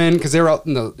had come in because they were out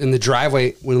in the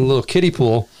driveway with a little kiddie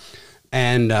pool,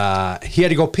 and he had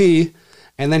to go pee,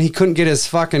 and then he couldn't get his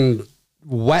fucking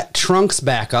wet trunks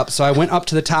back up, so I went up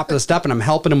to the top of the step and I'm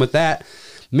helping him with that.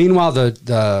 Meanwhile,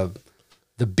 the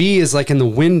bee is like in the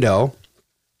window.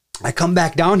 I come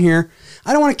back down here.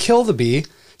 I don't want to kill the bee,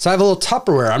 so I have a little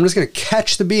Tupperware. I'm just gonna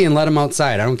catch the bee and let him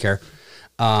outside. I don't care.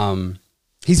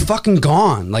 He's fucking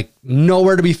gone, like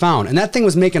nowhere to be found. And that thing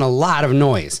was making a lot of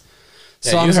noise.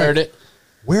 So you heard it.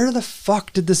 Where the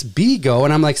fuck did this bee go?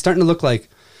 And I'm like starting to look like,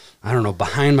 I don't know,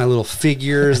 behind my little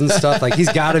figures and stuff. Like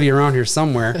he's got to be around here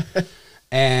somewhere.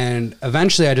 And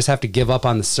eventually I just have to give up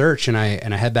on the search. And I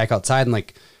head back outside, and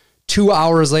like 2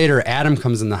 hours later, Adam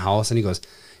comes in the house and he goes,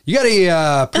 "You got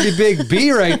a pretty big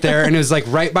bee right there." And it was like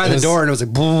right by the door, and it was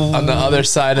like boom. On the other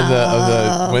side of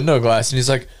the window glass, and he's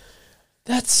like,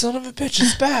 "That son of a bitch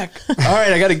is back." All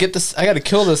right, I got to get this. I got to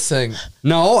kill this thing.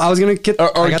 No, I was gonna get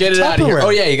or I got get the it out of here. Tupperware. Oh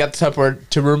yeah, you got the Tupperware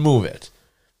to remove it.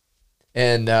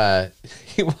 And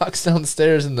he walks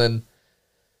downstairs, and then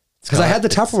because I had the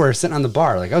Tupperware sitting on the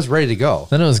bar, like I was ready to go.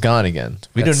 then it was gone again.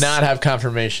 We do That's- not have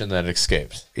confirmation that it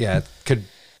escaped. Yeah, it could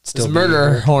still This be murder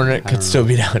here. hornet could still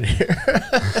be down here.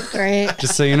 Great.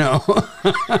 Just so you know,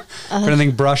 if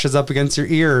anything brushes up against your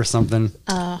ear or something,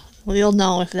 Well, you'll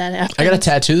know if that happens. I got a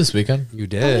tattoo this weekend. you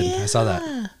did. yeah. I saw that.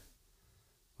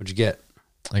 What'd you get?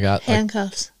 I got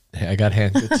Handcuffs. I got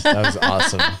handcuffs. That was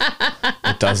awesome.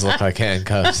 It does look like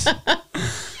handcuffs.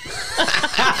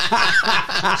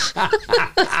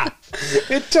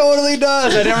 It totally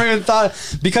does. I never even thought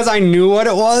because I knew what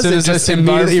it was. As It soon as I just seen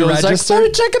immediately Barfield, he's like, registered. "Let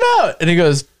me check it out." And he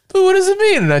goes, "But what does it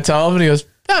mean?" And I tell him, and he goes,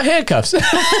 "Oh, handcuffs."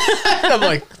 I'm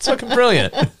like, "It's fucking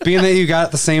brilliant." Being that you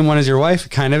got the same one as your wife,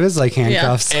 it kind of is like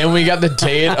handcuffs. And we got the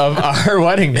date of our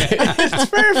wedding day. It's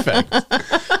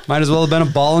perfect. Might as well have been a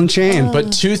ball and chain.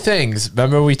 But two things.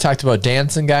 Remember we talked about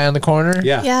dancing guy on the corner?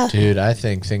 yeah. Yeah. Dude, I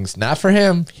think things, not for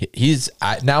him.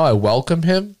 Now I welcome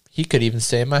him. He could even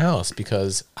stay in my house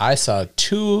because I saw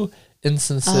 2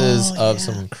 instances of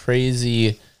some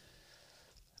crazy,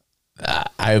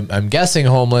 I'm guessing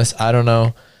homeless. I don't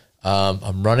know.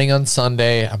 I'm running on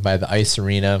Sunday. I'm by the ice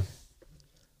arena.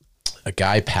 A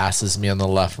guy passes me on the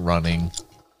left running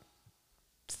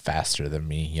faster than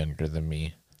me, younger than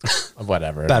me,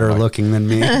 whatever. Better I'm like, looking than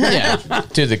me. yeah.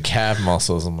 Dude, the calf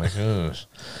muscles. I'm like, ugh.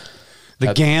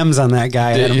 The gams on that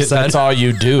guy. Adam said. That's all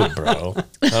you do, bro.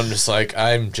 I'm just like,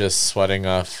 I'm just sweating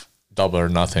off double or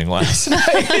nothing last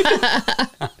night.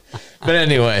 But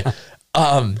anyway,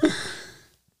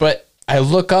 but I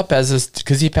look up as this,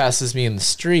 because he passes me in the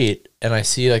street, and I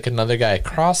see like another guy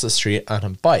across the street on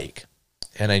a bike,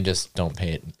 and I just don't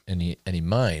pay it any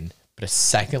mind. But a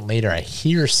second later, I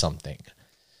hear something.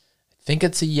 I think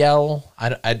it's a yell,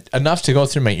 enough to go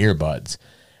through my earbuds,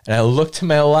 and I look to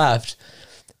my left.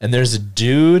 And there's a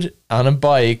dude on a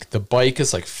bike. The bike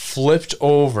is like flipped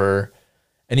over.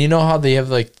 And you know how they have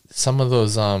like some of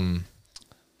those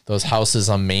houses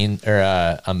on Main or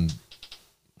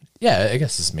yeah, I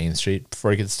guess it's Main Street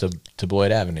before it gets to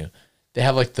Boyd Avenue. They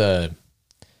have like the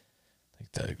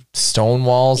stone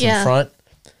walls in front.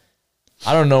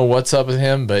 I don't know what's up with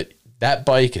him, but that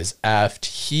bike is effed.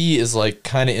 He is like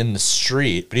kind of in the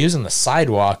street, but he was on the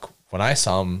sidewalk when I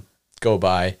saw him go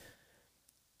by.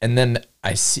 And then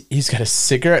I see he's got a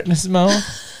cigarette in his mouth,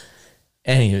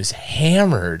 and he was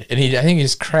hammered. And I think he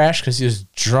just crashed because he was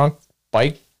drunk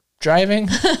bike driving.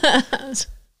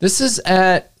 This is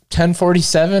at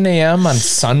 10:47 a.m. on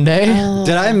Sunday.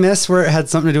 Did I miss where it had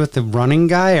something to do with the running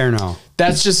guy or no?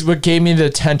 That's just what gave me the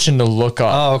attention to look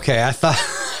up. Oh, okay. I thought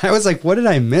I was like, what did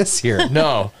I miss here?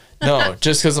 No,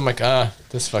 just because I'm like,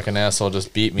 this fucking asshole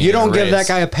just beat me. You in a don't give that race.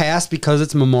 guy a pass because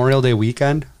it's Memorial Day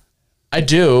weekend? I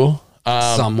do.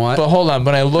 Somewhat. But hold on,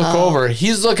 when I look over,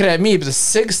 he's looking at me, but the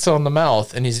cig's still in the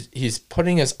mouth, and he's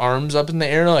putting his arms up in the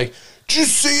air like, "Did you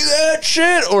see that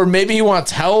shit?" Or maybe he wants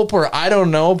help, or I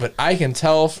don't know, but I can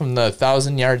tell from the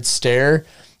 1,000-yard stare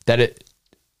that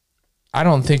I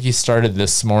don't think he started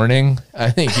this morning. I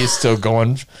think he's still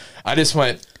going. I just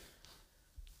went,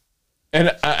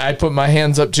 and I put my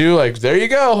hands up too, like, there you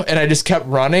go. And I just kept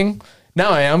running.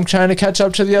 Now I am trying to catch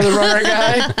up to the other runner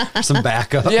guy. Some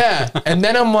backup. Yeah. And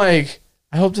then I'm like,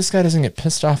 I hope this guy doesn't get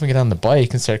pissed off and get on the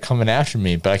bike and start coming after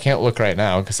me. But I can't look right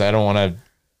now because I don't want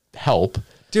to help.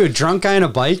 Dude, drunk guy on a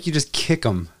bike, you just kick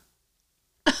him.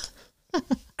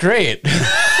 Great.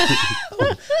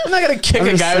 I'm not going to kick I'm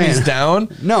a just guy when he's saying. down.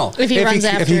 No. If he runs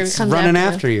after, if he's comes running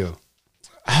after after you.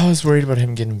 I was worried about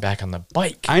him getting back on the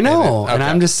bike. I know. And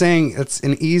Okay. I'm just saying it's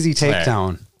an easy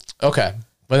takedown. Okay.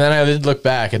 But then I did look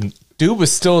back, and dude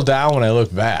was still down when I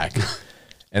looked back.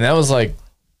 And that was like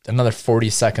another 40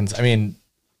 seconds. I mean,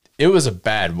 it was a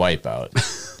bad wipeout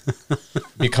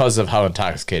because of how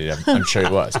intoxicated I'm sure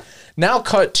he was. Now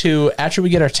cut to after we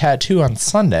get our tattoo on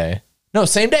Sunday. No,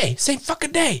 same day. Same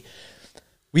fucking day.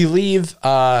 We leave, it's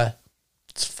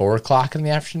 4:00 in the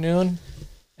afternoon.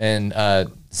 And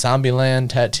Zombieland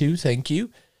Tattoo, thank you.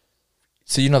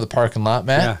 So you know the parking lot,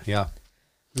 Matt? Yeah.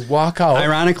 We walk out.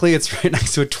 Ironically, it's right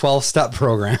next to a 12-step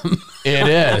program. It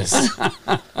is.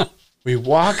 We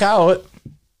walk out,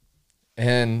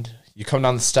 and you come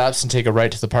down the steps and take a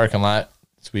right to the parking lot.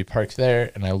 So we park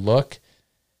there, and I look,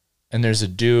 and there's a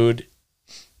dude,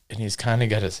 and he's kind of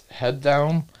got his head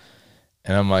down,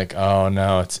 and I'm like, oh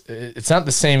no, it's not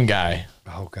the same guy,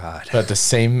 Oh, God. but the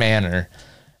same manner.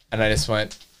 And I just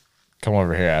went, come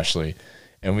over here, Ashley.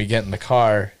 And we get in the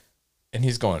car and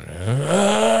he's going,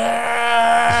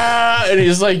 "Ah!" and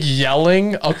he's like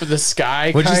yelling up at the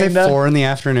sky. Would you say kinda. 4 in the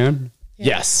afternoon?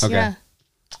 Yes. Okay. Yeah.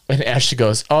 And Ashley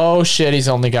goes, "Oh shit, he's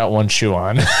only got one shoe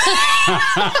on."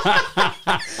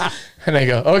 And I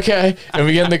go, "Okay." And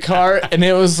we get in the car and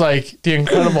it was like the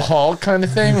Incredible Hulk kind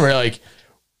of thing where like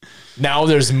now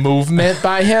there's movement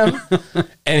by him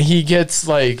and he gets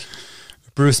like,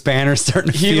 Bruce Banner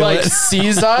starting to he feel like it.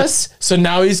 sees us. So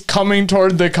now he's coming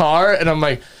toward the car and I'm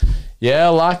like, "Yeah,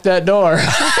 lock that door."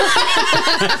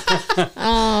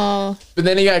 Oh. But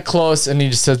then he got close and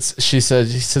he said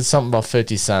something about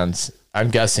 50 cents. I'm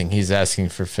guessing he's asking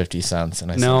for 50 cents.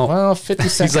 And I No. said, well, 50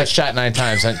 cents. I shot 9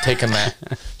 times. I'm taking that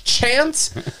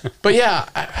chance. But yeah.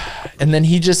 And then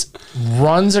he just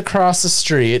runs across the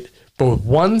street, but with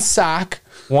one sock,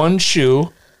 one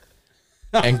shoe,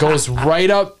 and goes right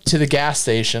up to the gas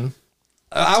station.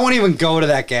 I won't even go to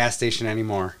that gas station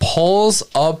anymore. Pulls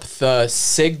up the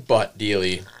cig butt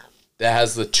dealie that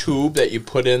has the tube that you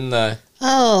put in the...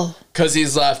 Oh. Cause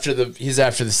he's after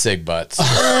the cig butts,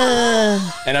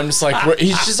 and I'm just like,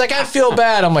 he's just like, I feel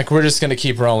bad. I'm like, we're just gonna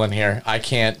keep rolling here. I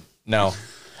can't. No,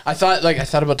 I thought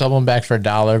about doubling back for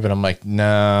 $1, but I'm like,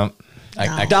 no, I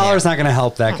can't. $1's not going to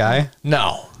help that guy.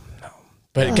 No.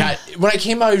 But it got, when I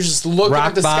came out, he was just looking Rock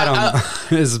at the bottom.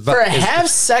 sky. For a half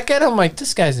second, I'm like,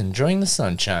 this guy's enjoying the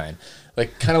sunshine.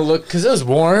 Like, kind of look, because it was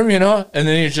warm, you know? And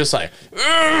then he's just like,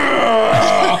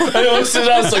 and he looks at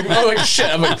us like, oh, like, shit.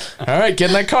 I'm like, all right, get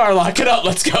in that car, lock it up,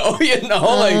 let's go. You know?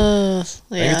 Like,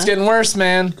 Yeah. it's getting worse,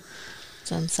 man.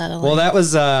 It's unsettling. Well, that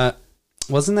was,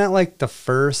 wasn't that like the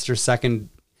first or second?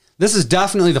 This is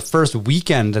definitely the first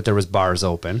weekend that there was bars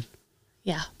open.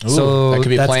 yeah. So that could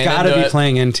be that's playing got to into be it.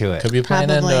 playing into it. Could be playing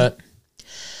Probably. into it.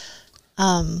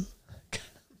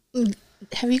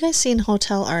 Have you guys seen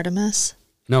Hotel Artemis?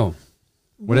 No.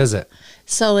 What is it?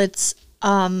 So it's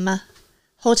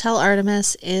Hotel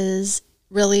Artemis is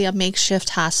really a makeshift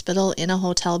hospital in a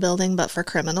hotel building, but for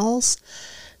criminals.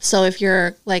 So if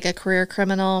you're like a career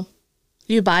criminal,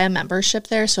 you buy a membership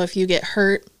there. So if you get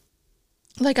hurt,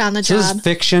 like on the So this job, is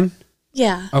fiction?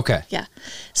 yeah, Okay. yeah.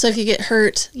 So if you get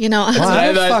hurt, you know, Well, I I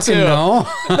had don't that fucking too. know.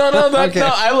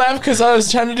 No, I laughed because I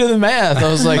was trying to do the math. I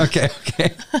was like, okay.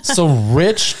 so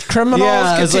rich criminals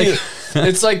Yeah, get it's to- like-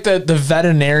 it's like the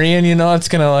veterinarian, you know, it's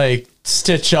gonna like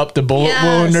stitch up the bullet Yes,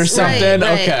 wound or right, something.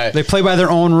 right. Okay. They play by their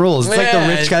own rules. It's like the Yeah,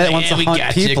 rich guy that wants to we hunt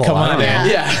got you. people. Come I on don't in.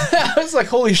 know. Yeah. I was like,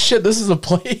 holy shit, this is a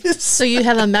place. so you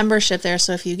have a membership there.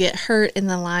 So if you get hurt in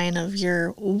the line of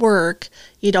your work,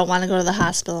 you don't want to go to the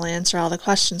hospital and answer all the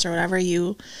questions or whatever,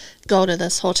 you go to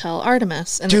this Hotel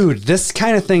Artemis. And Dude, this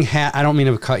kind of thing, I don't mean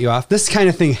to cut you off. This kind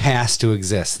of thing has to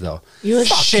exist, though. you would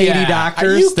Shady Yeah.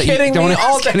 doctors Are you that kidding don't me?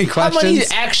 ask any How many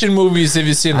questions. action movies have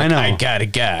you seen? Like, I know. I got a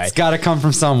guy. It's got to come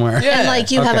from somewhere. Yeah. And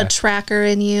like you have a Okay. tracker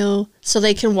in you so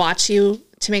they can watch you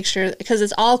to make sure, because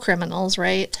it's all criminals,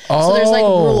 right? So there's like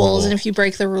Oh. rules, and if you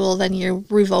break the rule, then you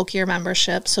revoke your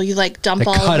membership. So you like dump They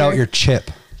all cut of out your chip.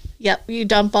 Yep, you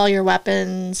dump all your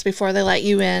weapons before they let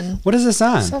you in. What is this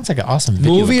on? Sounds like an awesome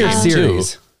video Movie or game,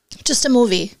 series? too. Just a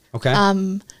movie. Okay.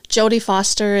 Jodie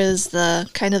Foster is the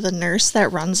kind of the nurse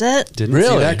that runs it. Didn't see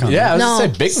Really? that coming. Yeah, I was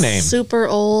gonna say big name. Super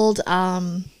old.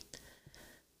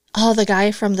 Oh, the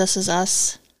guy from This Is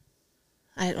Us.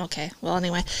 Okay. Well,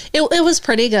 anyway, it was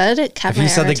pretty good. It kept If my you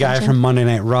said the guy attention. from Monday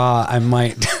Night Raw, I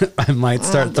might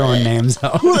start throwing names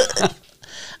out.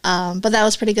 But that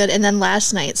was pretty good. And then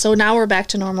last night, so now we're back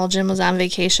to normal. Jim was on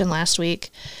vacation last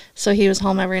week, so he was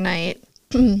home every night.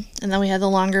 And then we had the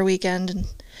longer weekend. And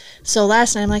so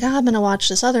last night, I'm like, I'm going to watch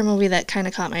this other movie that kind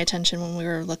of caught my attention when we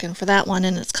were looking for that one.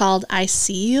 And it's called I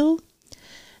See You.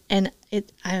 And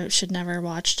I should never have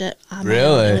watched it.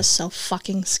 Really? It was so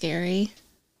fucking scary.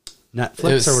 Netflix,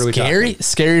 It was or what are we scary, talking?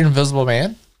 Scary Invisible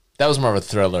Man. That was more of a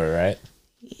thriller, right?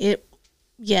 It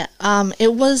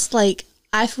was like,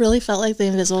 I really felt like The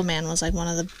Invisible Man was like one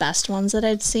of the best ones that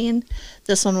I'd seen.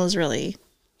 This one was really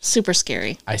super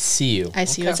scary. I See You. I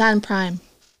See You. It's on Prime.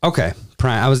 Okay,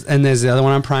 Prime. And there's the other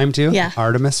one on Prime too. Yeah.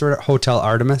 Artemis or Hotel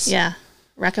Artemis. Yeah.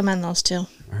 Recommend those two.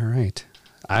 All right.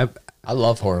 I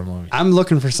love horror movies. I'm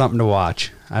looking for something to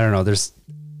watch. I don't know. There's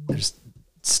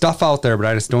stuff out there, but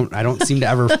I don't seem to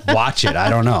ever watch it. I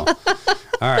don't know.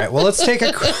 All right. Well, let's take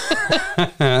a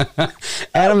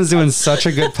Adam's doing such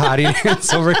a good potty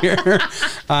dance over here.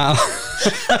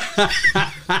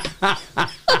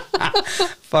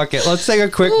 Fuck it. Let's take a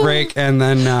quick break and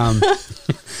then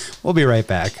we'll be right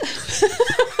back.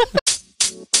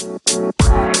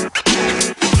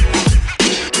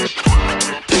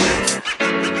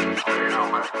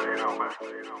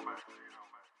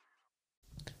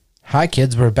 Hi,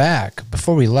 kids. We're back.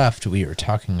 before we left, we were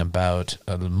talking about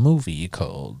a movie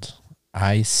called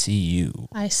I See You.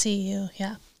 I See You.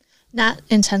 Yeah. Not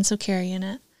intensive care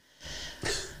unit.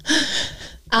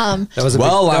 That was a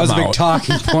Well, big, that I'm was a big out.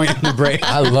 talking point in the break.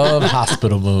 I love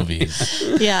hospital movies.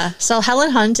 Yeah. So Helen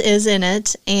Hunt is in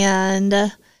it, and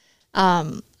a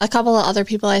couple of other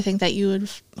people I think that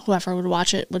whoever would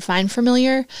watch it would find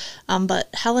familiar. But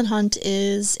Helen Hunt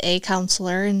is a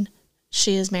counselor, and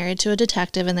she is married to a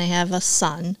detective, and they have a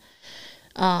son.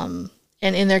 And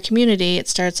in their community, it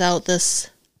starts out this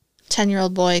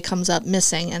 10-year-old boy comes up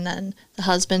missing, and then the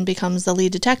husband becomes the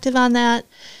lead detective on that.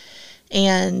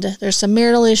 And there's some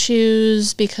marital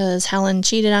issues because Helen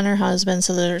cheated on her husband,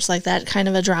 so there's like that kind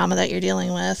of a drama that you're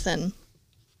dealing with. And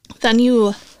then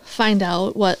you find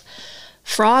out what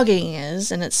frogging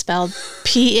is, and it's spelled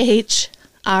PHROGGING.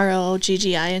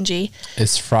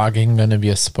 Is frogging going to be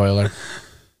a spoiler?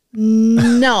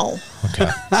 No,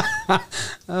 Okay.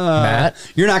 Matt?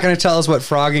 You're not going to tell us what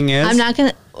frogging is? I'm not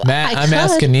gonna. Matt, I I'm could.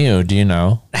 asking you. Do you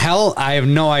know? Hell, I have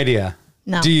no idea.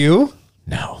 No, Do you?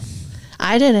 No.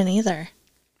 I didn't either.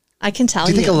 I can tell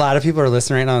Do you you. think a lot of people are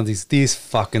listening right now? These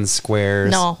fucking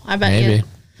squares. No, I bet Maybe. you.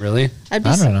 Really? I'd be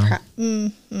I don't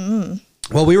know. surprised.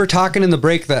 Well, we were talking in the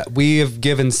break that we have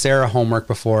given Sarah homework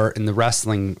before in the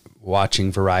wrestling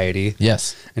watching variety.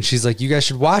 Yes. And she's like, you guys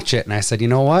should watch it. And I said, you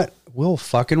know what? We'll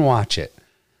fucking watch it.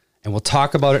 And we'll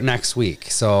talk about it next week.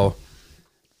 So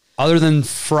other than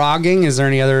frogging, is there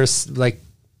any other like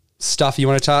stuff you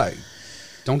want to talk?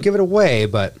 Don't give it away,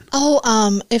 but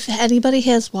If anybody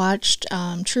has watched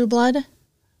True Blood,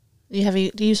 do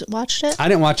you watched it? I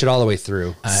didn't watch it all the way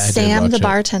through. I did Sam watch the it.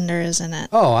 bartender is in it.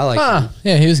 Oh, I like it. Ah,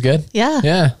 yeah, he was good. Yeah.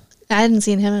 Yeah. I hadn't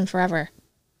seen him in forever.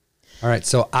 All right.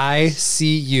 So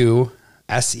ICUSEEYOU.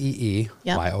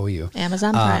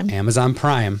 Amazon Prime. Amazon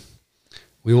Prime.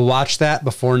 We will watch that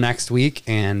before next week,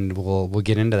 and we'll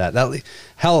get into that.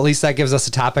 Hell, at least that gives us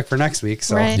a topic for next week.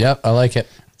 So Right. Yep, I like it.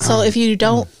 So if you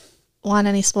don't want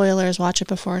any spoilers, watch it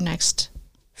before next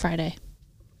Friday.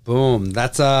 boom.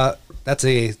 That's a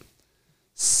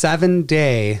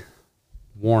 7-day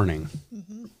warning.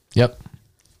 Yep.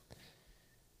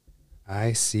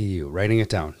 I see you. Writing it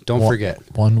down. Don't forget.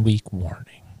 1 week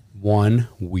warning. 1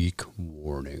 week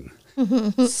warning.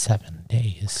 7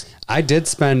 days. I did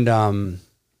spend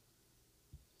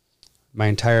my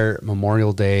entire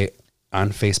Memorial Day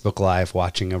on Facebook Live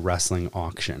watching a wrestling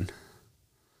auction.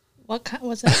 What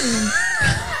was that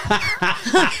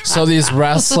mean? So these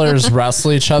wrestlers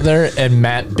wrestle each other, and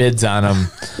Matt bids on them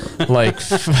like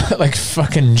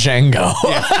fucking Django.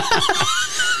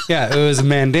 Yeah, it was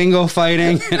Mandingo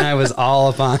fighting, and I was all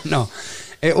up on. No,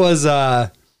 it was.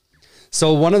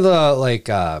 So one of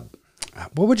the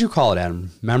what would you call it,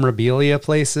 Adam? Memorabilia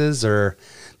places, or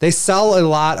they sell a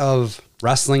lot of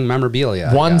wrestling memorabilia.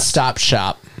 I One guess. stop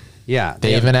shop. Yeah,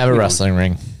 They even have a wrestling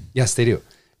ring. Yes, they do.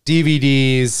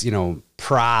 DVDs,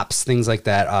 props, things like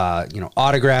that.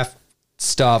 Autograph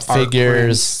stuff, art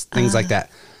Figures. prints, things like that.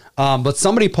 But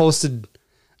somebody posted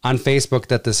on Facebook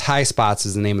that this High Spots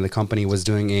is the name of the company, was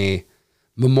doing a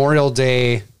Memorial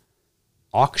Day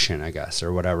auction, I guess,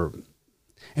 or whatever.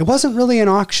 It wasn't really an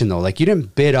auction though. Like, you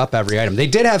didn't bid up every item. They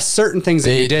did have certain things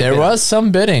that you did. There bid was up.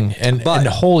 some bidding, and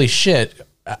holy shit.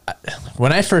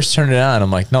 When I first turned it on,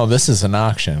 I'm like, no, this is an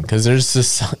auction. Because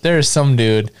there's some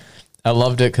dude, I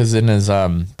loved it because in his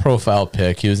profile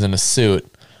pic, he was in a suit.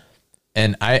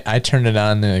 And I turned it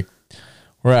on, and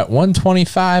we're at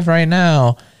 125 right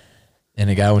now. And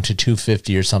the guy went to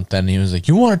 250 or something. And he was like,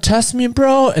 you want to test me,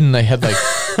 bro? And they had like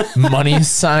money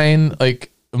sign,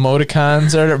 like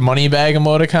emoticons or money bag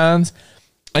emoticons.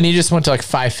 And he just went to like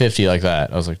 550 like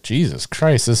that. I was like, Jesus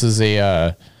Christ, this is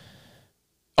a,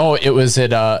 it was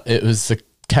the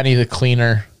Kenny the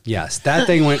Cleaner. Yes, that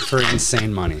thing went for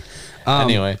insane money.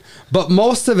 Anyway. But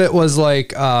most of it was like,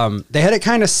 they had it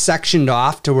kind of sectioned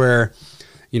off to where,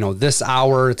 this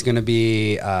hour it's going to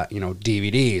be,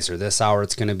 DVDs, or this hour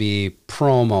it's going to be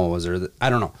promos, or I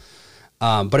don't know.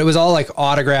 But it was all like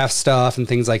autograph stuff and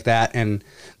things like that. And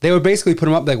they would basically put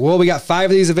them up like, well, we got 5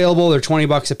 of these available. They're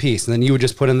 $20 a piece. And then you would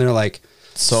just put in there like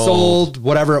sold,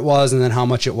 whatever it was, and then how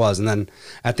much it was. And then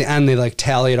at the end, they like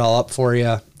tally it all up for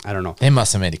you. I don't know. They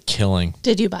must have made a killing.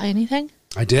 Did you buy anything?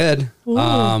 I did.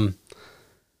 Ooh.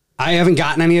 I haven't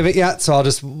gotten any of it yet, so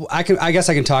I guess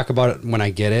I can talk about it when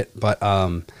I get it. But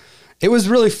it was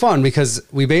really fun because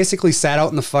we basically sat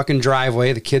out in the fucking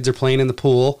driveway. The kids are playing in the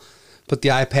pool, put the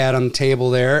iPad on the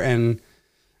table there, and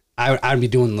I'd be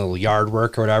doing a little yard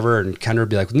work or whatever, and Kendra would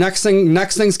be like, next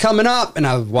thing's coming up, and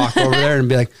I would walk over there and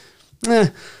be like,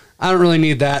 I don't really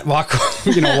need that. Walk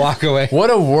away. What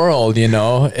a world,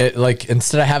 It like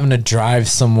instead of having to drive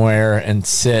somewhere and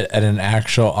sit at an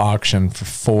actual auction for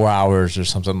 4 hours or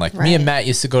something. Like me and Matt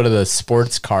used to go to the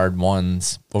sports card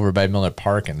ones over by Miller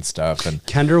Park and stuff. And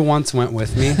Kendra once went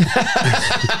with me,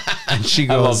 and she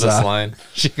goes, I love this line.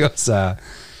 She goes,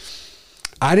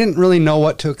 I didn't really know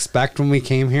what to expect when we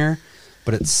came here,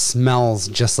 but it smells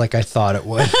just like I thought it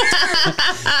would.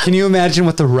 Can you imagine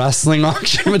what the wrestling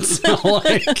auction would smell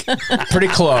like? Pretty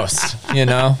close, we're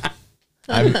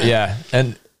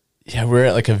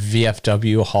at like a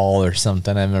VFW hall or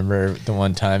something. I remember the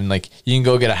one time, like you can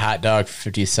go get a hot dog for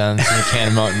 50 cents and a can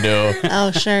of Mountain Dew. Oh,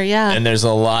 sure, yeah. And there's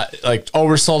a lot, like,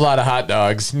 we're sold out of hot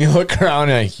dogs. And you look around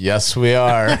and you're like, yes, we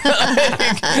are.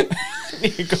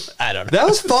 I don't know. That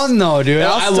was fun though, dude.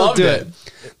 I loved it.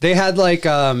 They had like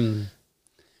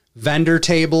vendor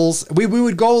tables. We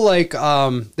would go like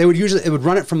it would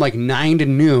run it from like 9 to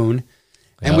noon,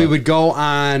 and we would go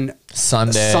on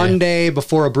Sunday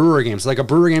before a Brewer game. So like a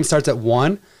Brewer game starts at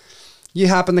 1. You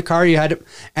hop in the car, they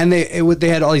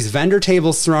had all these vendor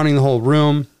tables surrounding the whole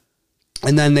room,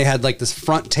 and then they had like this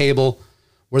front table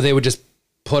where they would just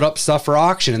put up stuff for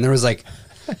auction, and there was like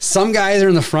some guys are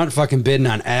in the front fucking bidding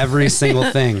on every single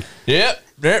thing. Yep.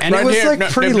 And it was like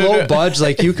pretty low budge.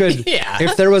 Like you could,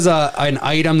 if there was an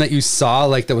item that you saw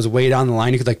like that was way down the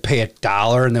line, you could like pay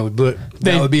 $1 and that would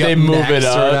be up move next it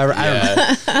up or whatever. I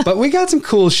don't know. But we got some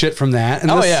cool shit from that.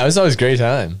 And it was always a great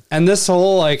time. And this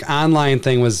whole like online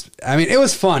thing was, I mean, it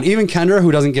was fun. Even Kendra,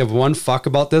 who doesn't give one fuck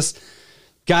about this,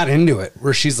 got into it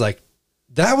where she's like,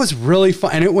 that was really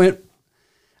fun. And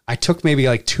I took maybe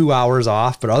like 2 hours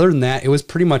off, but other than that, it was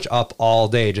pretty much up all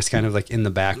day, just kind of like in the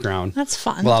background. That's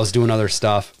fun. While I was doing other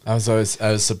stuff. I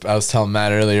was telling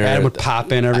Matt earlier. Adam would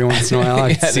pop in every once in a while.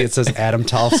 I could see it says Adam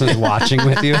Tolfson is watching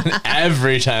with you.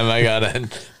 Every time I got in,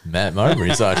 Matt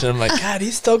Marbury's watching. I'm like, God,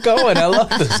 he's still going. I love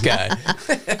this guy.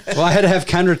 Well, I had to have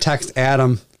Kendra text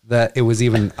Adam that it was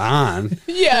even on.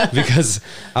 Yeah. Because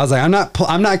I was like,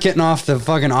 I'm not getting off the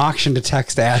fucking auction to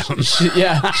text Adam.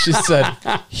 She said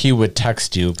he would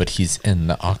text you, but he's in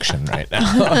the auction right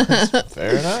now.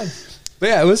 Fair enough. But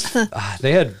yeah, it was,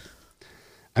 they had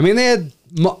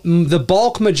the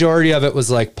bulk majority of it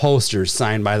was like posters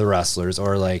signed by the wrestlers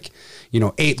or like,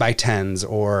 8x10s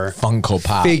or Funko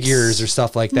Pops, figures or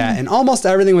stuff like that. And almost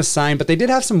everything was signed, but they did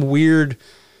have some weird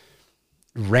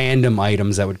random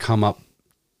items that would come up.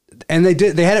 And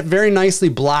they had it very nicely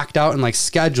blocked out and like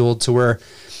scheduled to where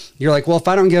you're like, well, if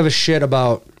I don't give a shit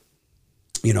about,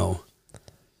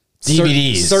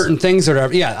 DVDs, certain things or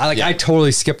whatever. Yeah. I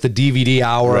totally skipped the DVD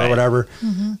hour or whatever.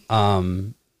 Mm-hmm.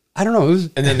 I don't know.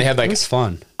 And then they had like, it was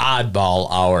fun. Oddball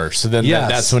hour. So then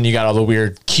that's when you got all the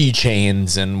weird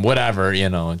keychains and whatever,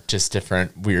 just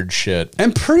different weird shit.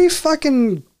 And pretty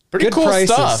good cool prices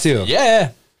stuff too.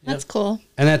 Yeah. That's cool.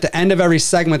 And at the end of every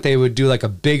segment, they would do like a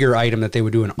bigger item that they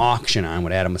would do an auction on.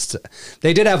 What Adam was,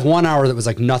 they did have 1 hour that was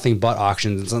like nothing but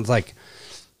auctions. And so it's like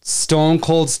Stone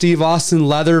Cold Steve Austin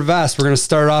leather vest. We're gonna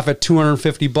start off at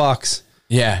 $250.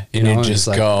 Yeah, and you just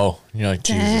like, go. You're like,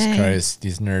 Jesus Christ,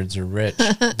 these nerds are rich.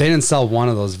 They didn't sell one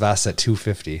of those vests at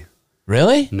 $250.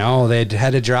 Really? No, they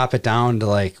had to drop it down to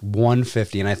like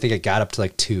 $150, and I think it got up to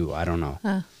like $200. I don't know.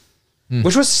 Huh.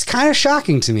 Which was kind of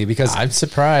shocking to me because I'm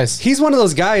surprised. He's one of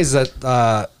those guys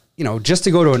that, just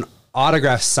to go to an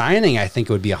autograph signing, I think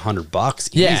it would be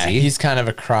 $100 easy. Yeah, he's kind of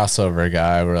a crossover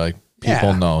guy where like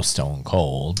people know Stone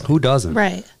Cold. Who doesn't?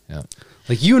 Right. Yeah.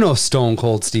 Like, Stone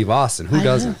Cold Steve Austin. Who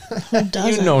doesn't? Who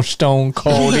doesn't? You know Stone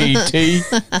Cold E.T.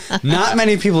 Not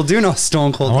many people do know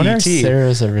Stone Cold E.T. I wonder if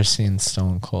Sarah's ever seen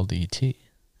Stone Cold E.T.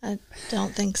 I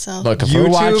don't think so. Look, if we're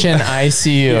watching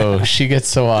ICU, she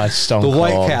gets to watch Stone Cold. The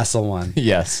White Castle one.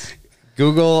 Yes.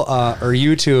 Google or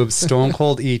YouTube Stone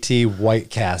Cold E.T. White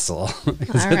Castle. All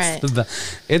right.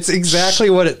 It's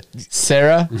exactly what it...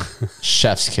 Sarah,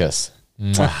 chef's kiss.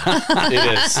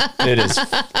 It is.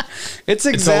 It's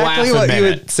exactly what you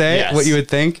would say, what you would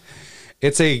think.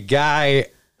 It's a guy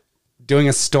doing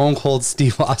a Stone Cold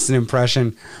Steve Austin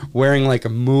impression wearing like a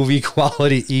movie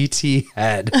quality E.T.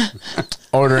 head.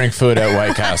 Ordering food at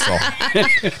White Castle.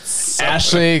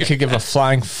 Ashley could give a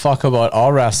flying fuck about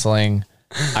all wrestling.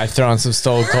 I throw on some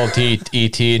Stone Cold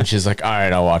E.T. and she's like, all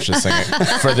right, I'll watch this thing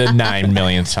for the 9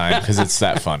 millionth time because it's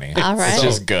that funny. All right. It's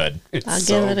just good. I'll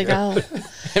give it a go.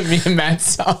 Me and Matt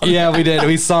saw him. Yeah, we did.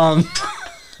 We saw him.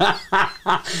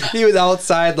 He was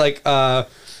outside like there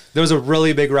was a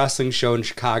really big wrestling show in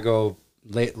Chicago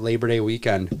Labor Day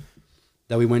weekend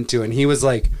that we went to, and he was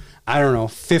like, I don't know,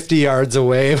 50 yards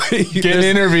away. Getting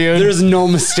interviewed. There's no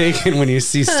mistaking when you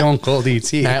see Stone Cold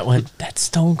E.T. Matt went, that's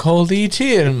Stone Cold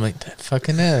E.T. And I'm like, that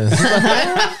fucking is.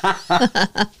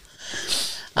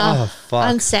 Oh, fuck.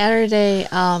 On Saturday,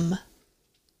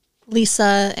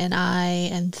 Lisa and I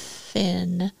and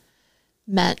Finn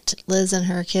met Liz and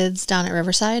her kids down at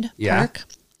Riverside Park.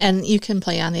 And you can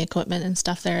play on the equipment and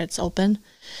stuff there. It's open.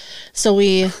 So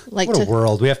we like What a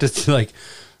world. We have to like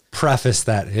preface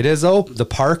that. It is open. The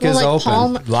park is open.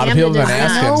 A lot of people have been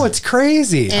asking. No, it's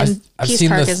crazy. And I've Peace seen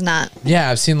Park this- is not. Yeah,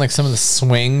 I've seen like some of the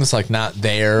swings like not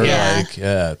there. Yeah. Like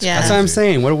yeah, it's Yeah. That's what I'm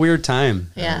saying. What a weird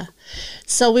time. Yeah.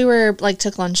 So we were like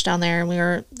took lunch down there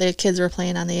and the kids were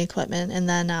playing on the equipment and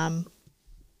then I'm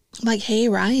like, hey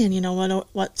Ryan, you know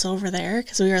what's over there?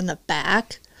 Because we were in the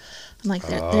back. I'm like,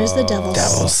 there's the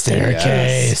devil's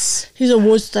staircase. He's like,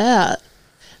 what's that?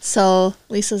 So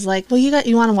Lisa's like, well, you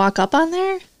want to walk up on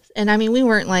there? And I mean, we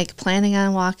weren't like planning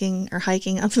on walking or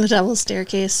hiking up the devil's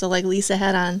staircase. So like Lisa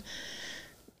had on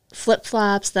flip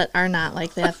flops that are not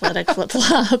like the athletic flip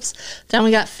flops. Then we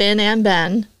got Finn and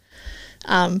Ben.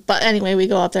 But anyway, we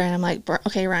go up there and I'm like,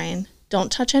 okay, Ryan,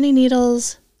 don't touch any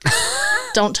needles.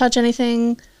 Don't touch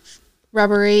anything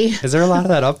rubbery. Is there a lot of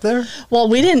that up there? Well,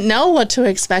 we didn't know what to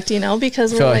expect, because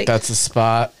I we're feel like like, that's a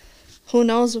spot. who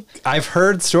knows? I've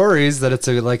heard stories that it's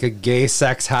like a gay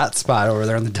sex hotspot over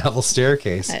there on the Devil's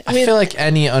Staircase. I feel like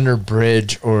any under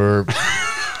bridge or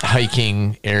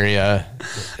hiking area.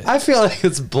 I feel like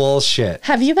it's bullshit.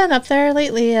 Have you been up there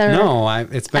lately? Or No,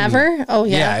 it's been ever? Oh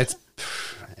yeah. Yeah, it's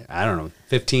I don't know,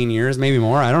 15 years, maybe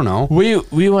more. I don't know.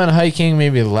 We went hiking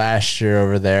maybe last year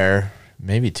over there,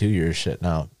 maybe 2 years. Shit,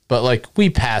 no. But like we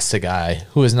passed a guy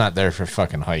who was not there for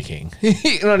fucking hiking. You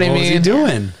know what I mean? What was he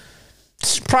doing?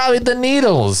 It's probably the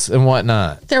needles and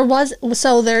whatnot.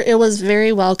 It was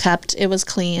very well kept. It was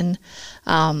clean.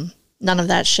 None of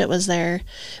that shit was there.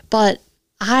 But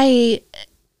I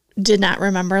did not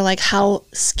remember like how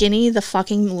skinny the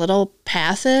fucking little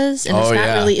path is. And it's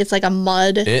not really, it's like a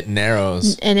mud It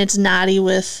narrows. and it's knotty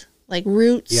with like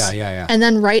roots. Yeah. And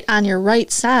then right on your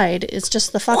right side, it's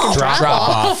just the fucking drop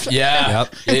off. Yeah.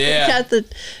 Yep. Yeah. You got the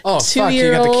Oh, fuck,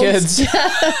 you got the 2-year-olds.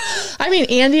 kids. I mean,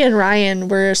 Andy and Ryan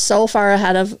were so far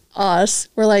ahead of us.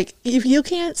 We're like, if you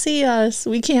can't see us,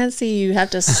 we can't see you. You have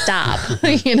to stop,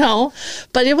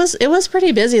 But it was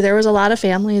pretty busy. There was a lot of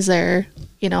families there,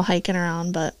 hiking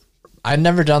around. But I've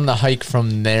never done the hike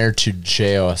from there to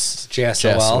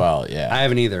JSOL. Yeah. I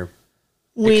haven't either.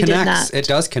 we It did connects. not. It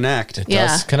does connect. It Yeah.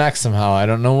 does connect somehow. I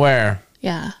don't know where.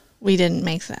 Yeah, we didn't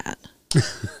make that.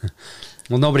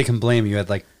 Well, nobody can blame you. You had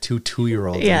like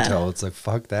 2-2-year-olds Yeah. in tow. It's like,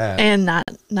 fuck that. And not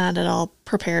at all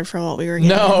prepared for what we were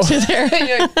getting No. into there.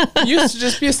 It used to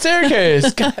just be a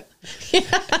staircase. God.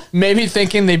 Maybe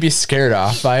thinking they'd be scared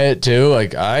off by it too.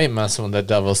 Like, I ain't messing with that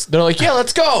devil. They're like, yeah,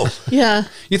 let's go. Yeah.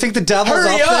 You think the devil's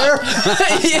Hurry up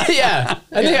up. yeah.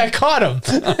 I think I caught him.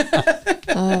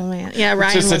 Oh man. Yeah,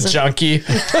 Ryan Just a was junkie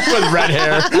with red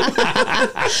hair.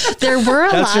 there were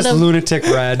a That's lot just of lunatic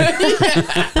red.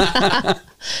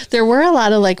 there were a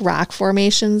lot of like rock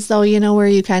formations though, where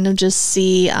you kind of just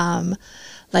see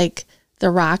like the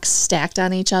rocks stacked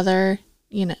on each other,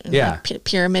 Yeah. like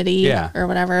pyramid-y Yeah. or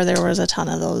whatever. There was a ton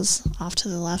of those off to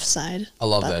the left side. I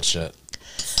love that shit.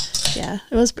 Yeah,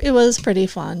 it was pretty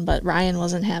fun, but Ryan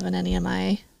wasn't having any of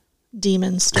my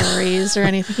demon stories or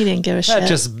anything. He didn't give a shit.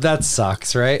 That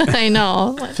sucks, right? I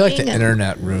know. I feel like the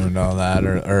internet ruined all that,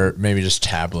 or maybe just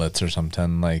tablets or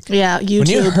something. Like, Yeah, YouTube. when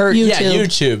you heard,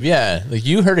 YouTube. YouTube, like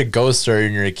you heard a ghost story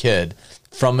when you're a kid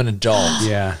from an adult,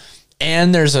 Yeah.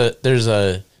 and there's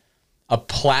a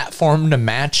platform to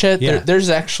match it. Yeah. There's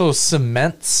actual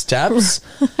cement steps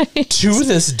to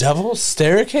this devil's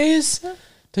staircase.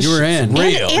 This You were shit's in.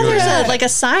 real. And there's a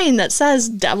sign that says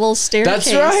Devil's Staircase.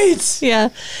 That's right. Yeah.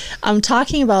 I'm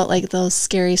talking about like those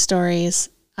scary stories.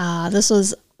 This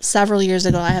was several years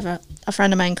ago. I have a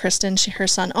friend of mine, Kristen, her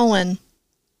son Owen.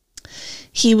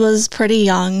 He was pretty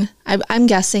young. I'm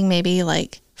guessing maybe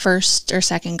like first or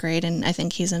second grade, and I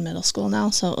think he's in middle school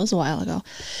now, so it was a while ago.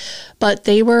 But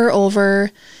they were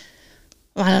over,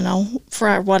 I don't know,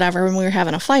 for whatever, when we were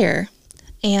having a fire.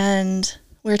 And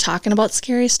we were talking about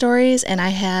scary stories, and I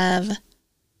have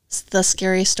the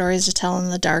scary stories to tell in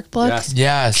the dark book. Yes.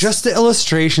 Yes. Just the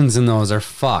illustrations in those are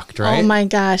fucked, right? Oh my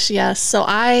gosh, yes. So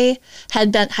I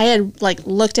had like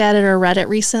looked at it or read it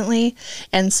recently,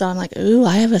 and so I'm like, ooh,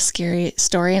 I have a scary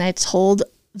story, and I told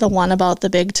the one about the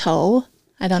big toe.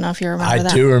 I don't know if you remember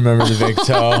that. I do remember the big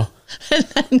toe.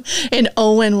 And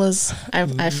Owen was,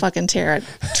 I fucking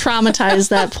traumatized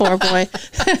that poor boy.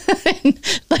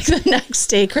 And like the next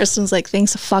day, Kristen's like,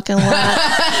 thanks a fucking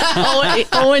lot.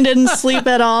 Owen didn't sleep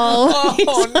at all.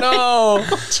 Oh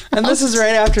no. And this is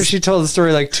right after she told the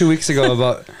story like 2 weeks ago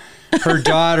about her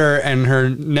daughter and her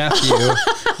nephew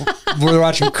were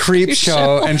watching Creep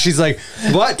Show, and she's like,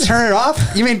 "What? Turn it off?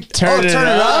 You mean turn it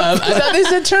up? I thought they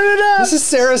said turn it up. This is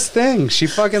Sarah's thing. She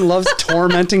fucking loves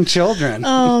tormenting children."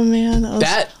 Oh man,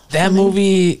 That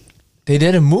movie. They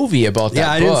did a movie about that.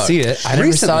 Yeah, I book. didn't see it. I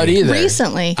never saw it either.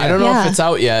 Recently, I don't know if it's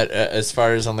out yet. As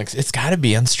far as I'm like, it's got to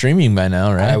be on streaming by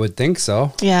now, right? I would think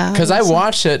so. Yeah, Because I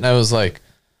watched it and I was like,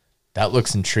 that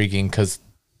looks intriguing because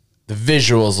the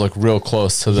visuals look real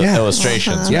close to the Yeah.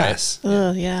 illustrations. Right? Yes.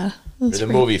 Oh yeah, Or the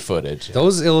movie footage.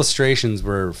 Those illustrations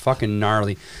were fucking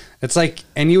gnarly. It's like,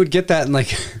 and you would get that in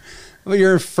like, well,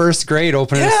 you're in first grade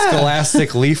opening a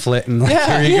Scholastic leaflet and like,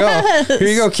 Yeah. here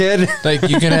you go, kid. Like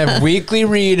you can have Weekly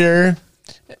Reader,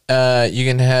 you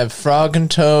can have Frog and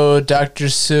Toad, Dr.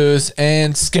 Seuss,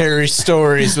 and Scary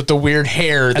Stories with the weird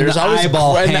hair. There's the always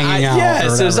eyeball hanging out or Yes,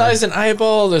 there's whatever. always an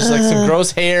eyeball. There's like some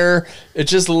gross hair.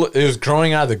 It was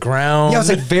growing out of the ground. Yeah, it was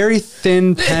like very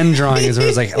thin pen drawings. It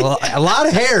was like a lot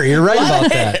of hair. You're right about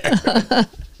that.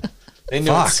 they knew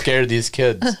Fuck. it scared these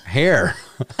kids. Hair.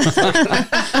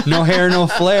 No hair, no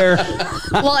flair.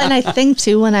 Well, and I think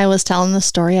too, when I was telling the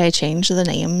story, I changed the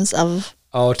names of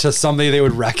Oh, to somebody they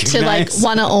would recognize. to like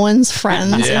one of Owen's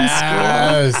friends in school.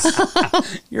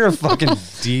 Yes. You're a fucking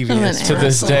devious. an To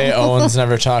this day, Owen's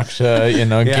never talked to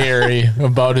Gary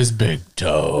about his big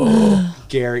toe.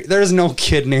 Gary. There's no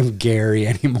kid named Gary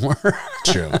anymore.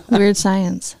 True. Weird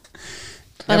science.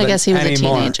 But Yeah, I guess he was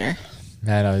anymore. a teenager.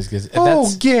 That always gives. Oh,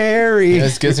 That's, Gary.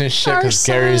 this gives me shit Our because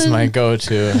Gary's son. my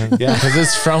go-to. Yeah. Because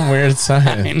it's from Weird I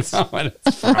Science. know what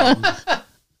it's from.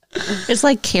 It's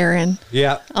like Karen.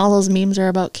 Yeah, All those memes are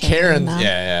about Karen. Karen, now.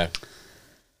 yeah.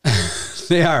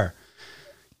 they are.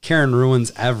 Karen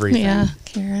ruins everything. Yeah,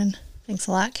 Karen. Thanks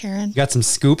a lot, Karen. You got some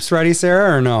scoops ready,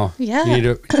 Sarah, or no? Yeah. You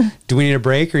need do we need a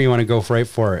break, or you want to go right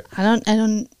for it? I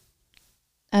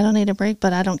don't need a break,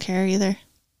 but I don't care either.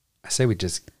 I say we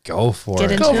just go for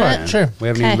Get it. into Go for it. man. Sure. We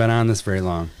haven't Okay. even been on this very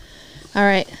long. All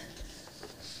right.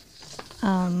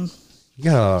 You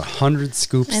got 100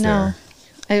 scoops I know.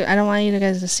 there. I don't want you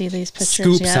guys to see these pictures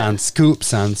Scoops yet. on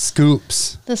scoops on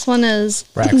scoops. This one is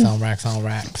Racks on racks on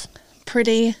racks.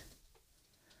 pretty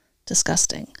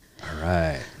disgusting. All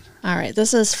right. All right.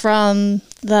 This is from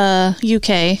the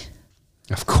UK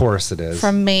Of course it is.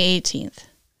 from May 18th.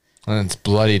 And it's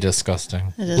bloody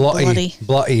disgusting. It is bloody.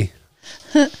 Bloody.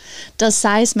 Does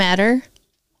size matter?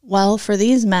 Well, for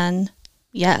these men,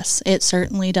 yes, it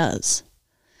certainly does.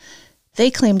 They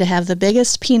claim to have the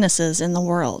biggest penises in the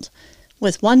world,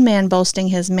 with one man boasting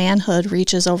his manhood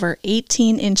reaches over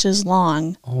 18 inches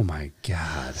long. Oh my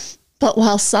God. But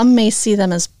while some may see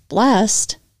them as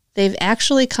blessed, they've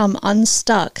actually come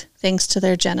unstuck thanks to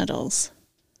their genitals.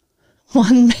 What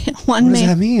does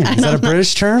that mean? Is that a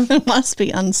British term? It must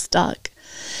be unstuck.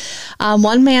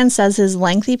 One man says his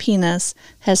lengthy penis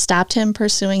has stopped him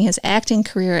pursuing his acting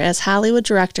career as Hollywood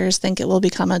directors think it will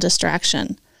become a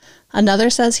distraction. Another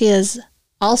says he has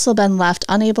also been left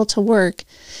unable to work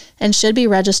and should be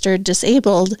registered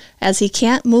disabled as he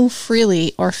can't move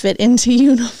freely or fit into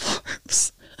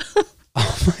uniforms.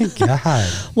 Oh my God.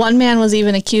 One man was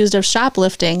even accused of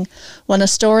shoplifting when a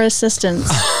store assistant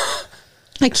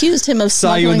accused him of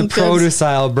Saw you in smuggling the goods produce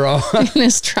aisle, bro. in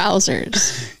his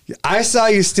trousers. I saw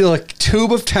you steal a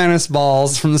tube of tennis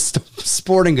balls from the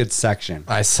sporting goods section.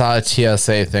 I saw a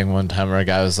TSA thing one time where a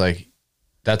guy was like,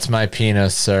 "That's my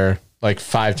penis, sir." Like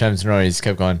 5 times in a row, he just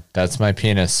kept going, "That's my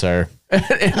penis, sir." And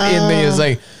he was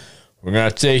like, "We're gonna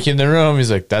take you in the room."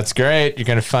 He's like, "That's great. You're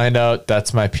gonna find out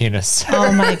that's my penis, sir."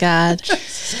 Oh my God.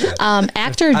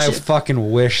 Actor I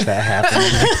fucking wish that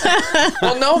happened.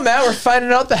 Well, no, Matt, we're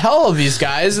finding out the hell of these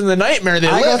guys and the nightmare they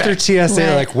I go live through in. TSA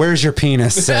Right. like, "Where's your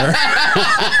penis, sir?"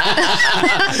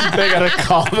 They gotta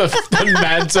call the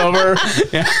meds over.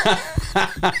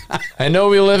 I know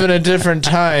we live in a different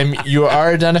time. You are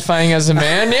identifying as a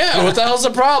man? Yeah, what the hell's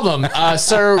the problem?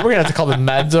 Sir, we're gonna have to call the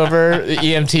meds over. The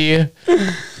EMT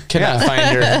cannot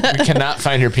find your we cannot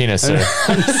find your penis, sir.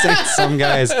 I'm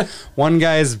saying one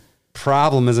guy's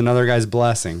problem is another guy's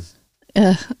blessing.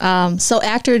 So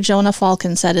actor Jonah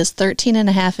Falcon said his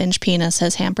 13.5-inch penis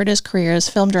has hampered his career as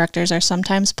film directors are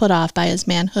sometimes put off by his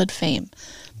manhood fame,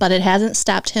 but it hasn't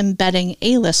stopped him bedding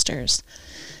A-listers.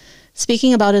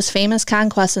 Speaking about his famous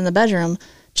conquests in the bedroom,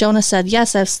 Jonah said,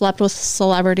 "Yes, I've slept with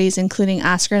celebrities, including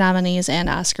Oscar nominees and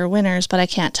Oscar winners, but I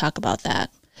can't talk about that."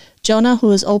 Jonah,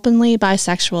 who is openly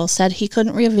bisexual, said he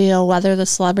couldn't reveal whether the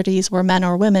celebrities were men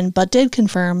or women, but did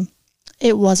confirm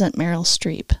it wasn't Meryl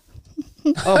Streep.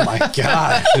 Oh my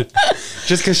God.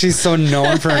 Just because she's so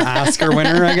known for an Oscar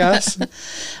winner, I guess. The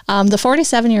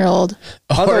 47-year-old.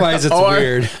 Otherwise, it's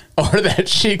weird. Or that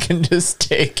she can just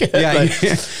take it. Yeah. Like,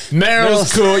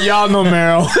 Meryl's cool. Y'all know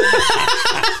Meryl.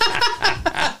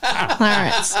 All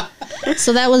right.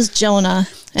 So that was Jonah.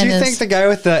 Do you think the guy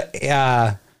with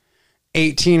the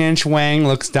 18-inch wang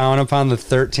looks down upon the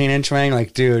 13-inch wang?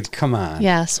 Like, dude, come on.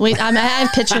 Yes. Wait, I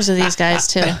have pictures of these guys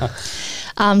too.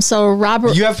 So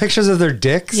Robert. You have pictures of their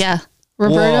dicks? Yeah.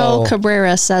 Roberto Whoa.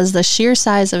 Cabrera says the sheer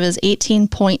size of his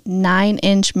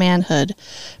 18.9-inch manhood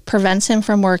prevents him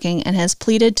from working and has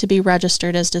pleaded to be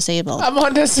registered as disabled. I'm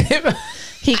on disabled.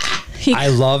 I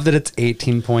love that it's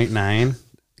 18.9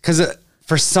 because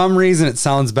for some reason it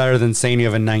sounds better than saying you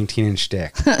have a 19-inch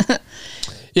dick.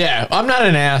 Yeah, I'm not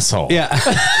an asshole. Yeah.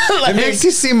 It makes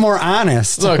you seem more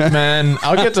honest. Look, man,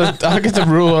 I'll get the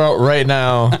ruler out right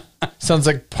now. Sounds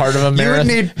like part of a You would marathon.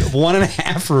 need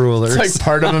 1.5 rulers. It's like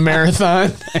part of a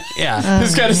marathon. Yeah.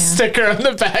 He's got a sticker on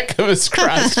the back of his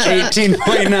cross.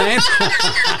 18.9.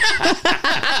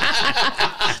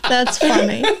 That's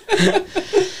funny.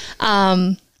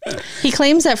 He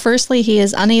claims that firstly, he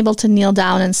is unable to kneel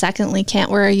down and secondly, can't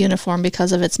wear a uniform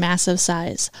because of its massive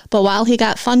size. But while he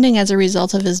got funding as a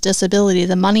result of his disability,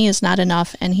 the money is not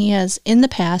enough and he has in the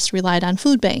past relied on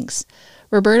food banks.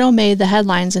 Roberto made the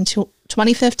headlines in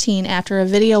 2015 after a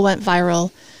video went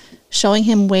viral showing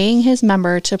him weighing his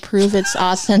member to prove its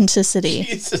authenticity.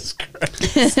 Jesus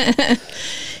Christ.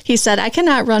 He said, I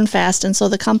cannot run fast, and so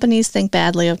the companies think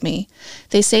badly of me.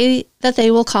 They say that they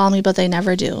will call me, but they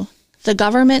never do. The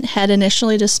government had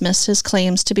initially dismissed his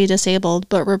claims to be disabled,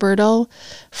 but Roberto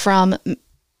from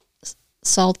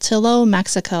Saltillo,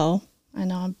 Mexico, I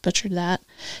know I butchered that,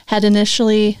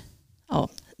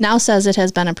 now says it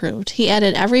has been approved. He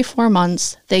added, every 4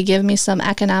 months, they give me some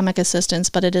economic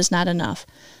assistance, but it is not enough.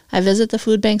 I visit the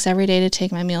food banks every day to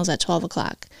take my meals at 12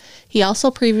 o'clock. He also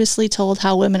previously told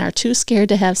how women are too scared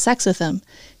to have sex with him.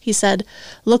 He said,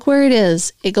 look where it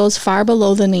is. It goes far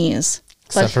below the knees.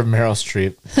 Except for Meryl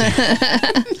Streep.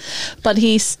 But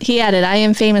he added, I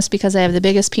am famous because I have the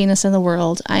biggest penis in the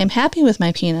world. I am happy with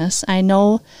my penis. I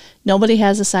know nobody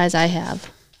has the size I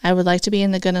have. I would like to be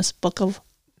in the Guinness Book of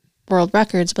World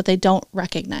Records, but they don't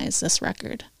recognize this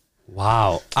record.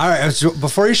 Wow. All right. So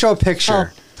before you show a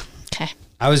picture, Okay.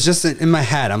 I was just in my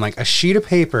head. I'm like, a sheet of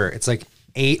paper, it's like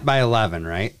 8 by 11,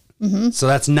 right? Mm-hmm. So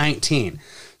that's 19.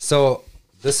 So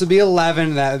this would be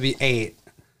 11. That would be 8.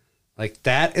 Like,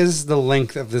 that is the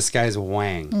length of this guy's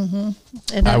wang.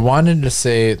 Mm-hmm. I wanted to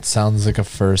say it sounds like a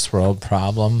first world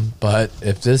problem, but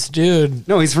if this dude...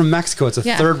 No, he's from Mexico. It's a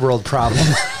third world problem.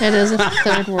 It is a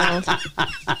third world.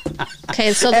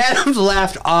 Okay, so Adam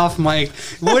laughed off mic.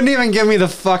 Wouldn't even give me the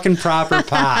fucking proper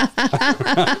pot.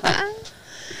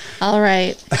 all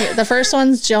right. Here, the first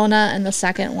one's Jonah, and the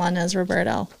second one is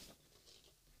Roberto.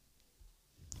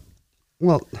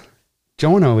 Well,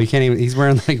 Jonah, we can't even. He's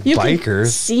wearing like You can bikers.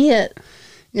 see it.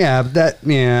 Yeah, but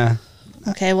yeah.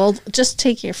 Okay, well, just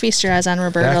feast your eyes on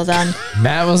Roberto then.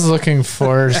 Matt was looking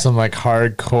for some like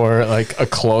hardcore, like a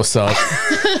close up.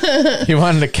 He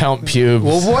wanted to count pubes.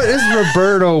 Well, what is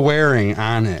Roberto wearing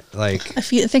on it? Like,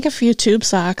 Think a few tube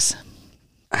socks.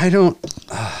 I don't.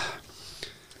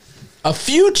 A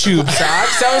few tube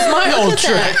socks. That was my old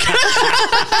trick.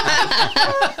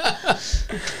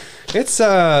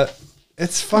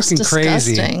 It's fucking It's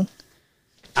crazy. disgusting.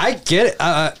 I get it.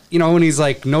 When he's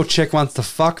like, no chick wants to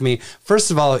fuck me. First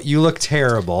of all, you look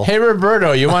terrible. Hey,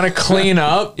 Roberto, you want to clean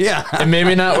up? Yeah. And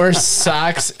maybe not wear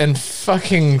socks and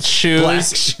fucking shoes. Black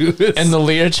shoes. And the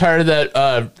leotard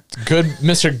that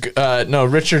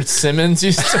Richard Simmons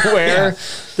used to wear. Yeah.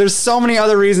 There's so many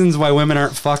other reasons why women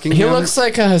aren't fucking He him. looks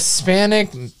like a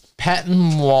Hispanic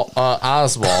Patton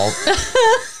Oswalt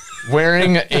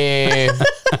wearing a...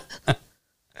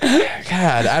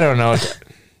 God, I don't know.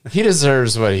 He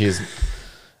deserves what he's...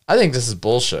 I think this is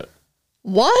bullshit.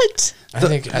 What? I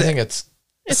think it's...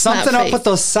 It's something not up fake. with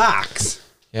those socks.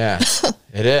 Yeah,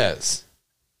 it is.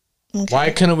 Okay.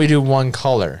 Why couldn't we do one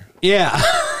color? Yeah.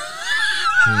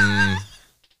 I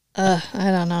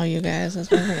don't know, you guys. I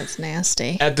think it's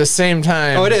nasty. At the same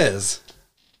time... Oh, it is.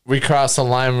 We cross the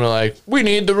line. We're like, we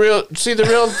need the real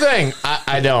thing.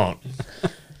 I don't.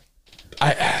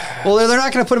 Well, they're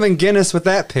not going to put him in Guinness with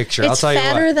that picture. I'll It's tell you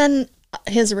fatter what. than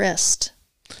his wrist.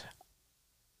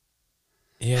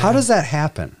 Yeah. How does that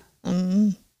happen?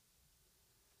 I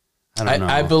don't know.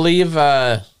 I believe.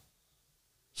 I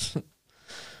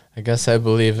guess I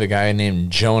believe a guy named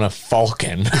Jonah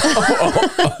Falcon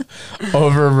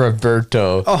over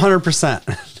Roberto. Oh,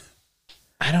 100%.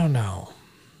 I don't know.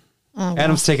 Oh, well.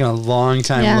 Adam's taking a long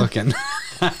time Yeah. looking.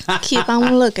 Keep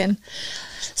on looking.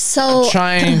 So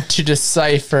Trying to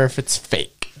decipher if it's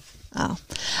fake.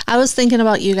 I was thinking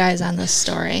about you guys on this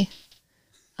story.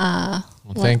 Well,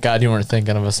 thank God you weren't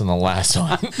thinking of us in the last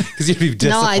one. Because you'd be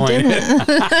No, I disappointed. didn't.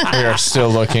 We are still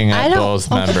looking I at don't- both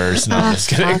members. No, I'm just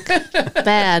kidding. Fuck.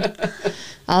 Bad.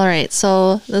 All right.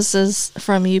 So this is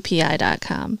from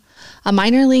UPI.com. A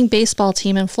minor league baseball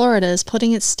team in Florida is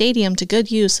putting its stadium to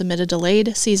good use amid a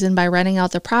delayed season by renting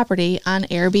out the property on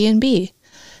Airbnb.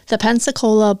 The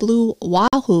Pensacola Blue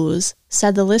Wahoos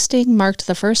said the listing marked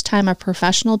the first time a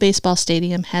professional baseball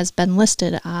stadium has been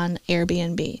listed on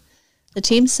Airbnb. The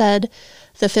team said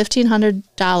the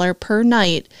 $1,500 per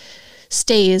night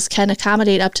stays can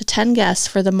accommodate up to 10 guests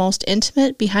for the most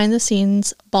intimate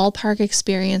behind-the-scenes ballpark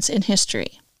experience in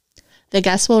history. The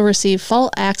guests will receive full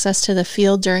access to the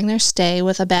field during their stay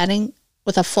with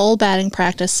a full batting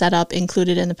practice setup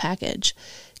included in the package.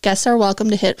 Guests are welcome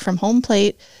to hit from home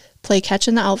plate, play catch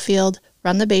in the outfield,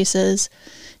 run the bases,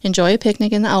 enjoy a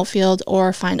picnic in the outfield,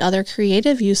 or find other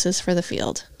creative uses for the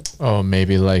field. Oh,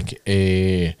 maybe like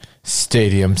a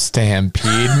stadium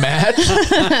stampede match.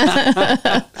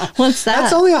 What's that?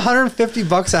 That's only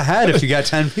 $150 a head if you got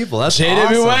 10 people. That's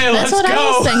JWA, awesome. let's That's what I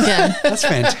was go. thinking. That's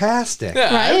fantastic.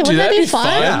 Yeah, Right? dude, Wouldn't that that'd be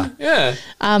fun? Yeah.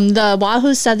 The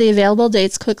Wahoos said the available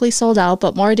dates quickly sold out,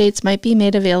 but more dates might be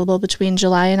made available between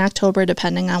July and October,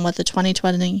 depending on what the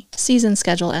 2020 season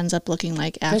schedule ends up looking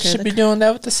like They after should the be doing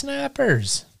that with the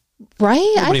snappers.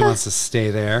 right. Nobody wants to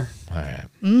stay there. All right.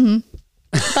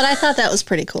 But I thought that was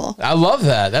pretty cool. I love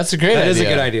that. That's a great That idea. is a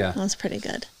good idea. That was pretty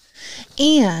good.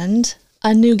 And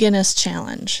a new Guinness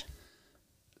challenge.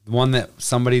 One that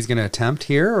somebody's going to attempt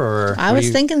here, or I what was do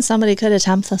you- thinking somebody could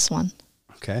attempt this one.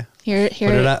 Okay, Here, put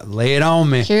it up, lay it on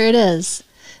me. here it is.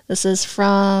 This is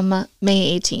from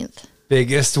May 18th.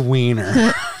 Biggest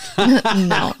wiener.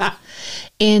 No.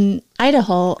 In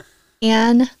Idaho,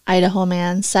 an Idaho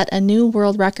man set a new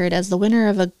world record as the winner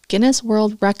of a Guinness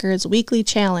World Records weekly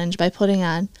challenge by putting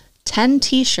on 10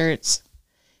 t-shirts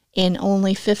in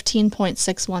only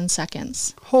 15.61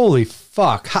 seconds. Holy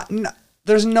fuck!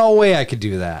 There's no way I could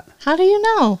do that. How do you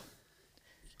know?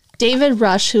 David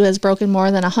Rush, who has broken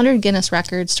more than 100 Guinness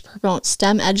records to promote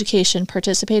STEM education,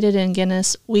 participated in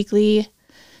Guinness weekly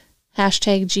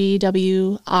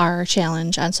 #GWR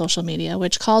challenge on social media,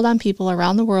 which called on people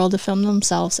around the world to film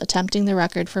themselves attempting the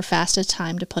record for fastest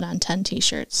time to put on 10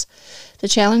 t-shirts. The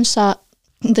challenge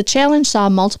saw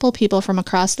multiple people from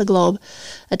across the globe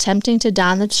attempting to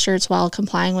don the shirts while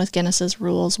complying with Guinness's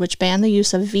rules, which ban the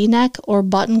use of V-neck or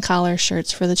button collar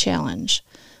shirts for the challenge.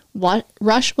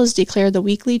 Rush was declared the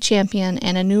weekly champion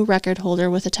and a new record holder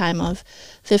with a time of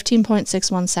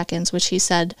 15.61 seconds, which he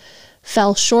said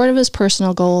fell short of his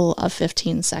personal goal of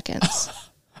 15 seconds.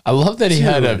 I love that he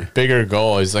had a bigger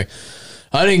goal. He's like,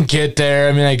 I didn't get there.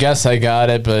 I mean, I guess I got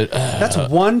it, but That's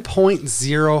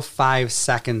 1.05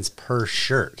 seconds per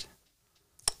shirt.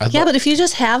 Yeah, but if you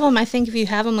just have them, I think if you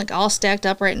have them like all stacked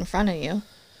up right in front of you.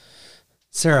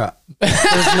 Sarah,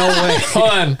 there's no way.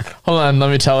 hold on. Let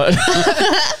me tell it.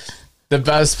 The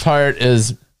best part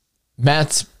is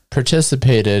Matt's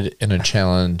participated in a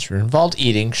challenge that involved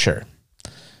eating. Sure.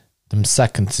 Them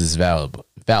seconds is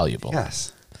valuable.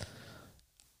 Yes.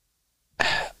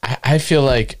 I feel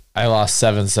like I lost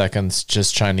 7 seconds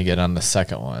just trying to get on the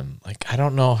second one. Like, I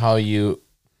don't know how you.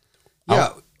 Yeah.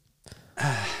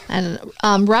 And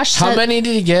Rush How said many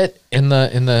did he get in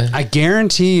the? I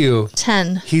guarantee you,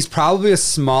 10. he's probably a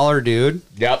smaller dude,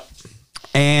 Yep.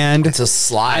 and It's a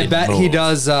slide. I bet move. he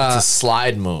does. It's a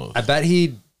slide move. I bet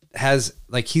he has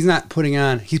like he's not putting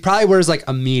on. He probably wears like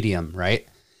a medium, right?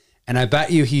 And I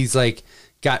bet you he's like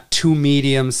got 2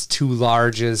 mediums, 2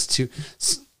 larges, 2.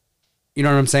 You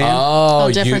know what I'm saying? Oh,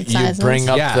 you different sizes. bring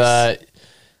up Yes. the.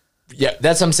 Yeah,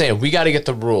 that's what I'm saying. We got to get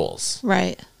the rules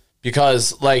Right.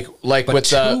 because, like But with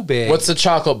the too big. what's the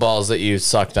chocolate balls that you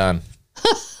sucked on?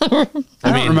 I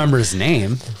don't remember his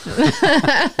name.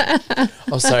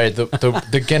 Oh, sorry,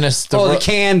 the Guinness. The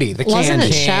candy. The Wasn't candy.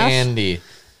 it Chef? candy.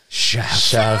 Chef.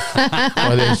 Chef.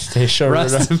 Oh, they show it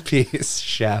Rest up. in peace,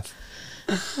 Chef.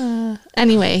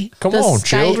 Anyway. Come this on, guy-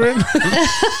 children.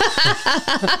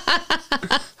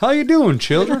 How you doing,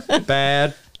 children?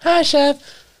 Bad. Hi, chef.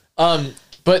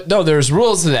 But no, there's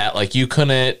rules to that. Like you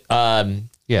couldn't,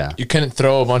 Yeah. you couldn't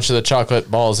throw a bunch of the chocolate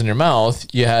balls in your mouth.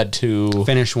 You had to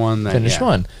Finish one. Then, finish yeah.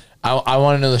 one. I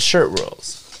want to know the shirt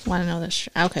rules. Want to know this?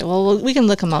 Okay, well, we can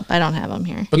look them up. I don't have them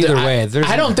here. But Either I- way, there's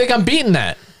I don't think I'm beating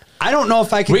that. I don't know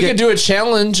if I could. We could do a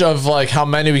challenge of like how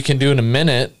many we can do in a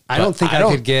minute. I don't think I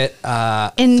could get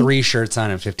 3 shirts on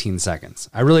in 15 seconds.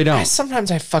 I really don't. Sometimes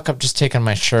I fuck up just taking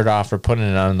my shirt off or putting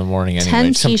it on in the morning anyway. 10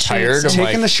 I'm tired. I'm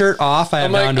Taking the shirt off, I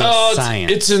have down to a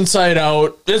science. It's inside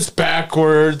out. It's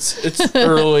backwards. It's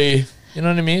early. You know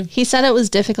what I mean? He said it was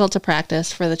difficult to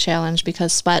practice for the challenge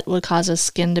because sweat would cause his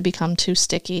skin to become too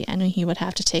sticky and he would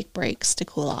have to take breaks to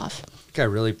cool off. I think I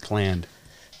really planned.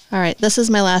 All right, this is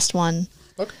my last one.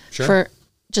 Okay, sure. For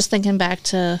just thinking back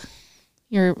to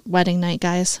your wedding night,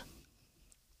 guys.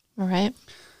 All right.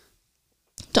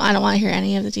 I don't want to hear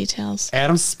any of the details.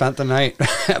 Adam spent the night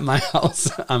at my house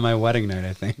on my wedding night,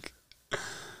 I think.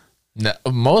 No,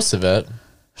 most of it.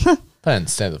 I didn't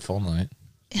stay the full night.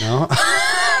 No?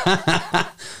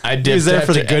 I did. He was there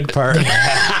for the good part.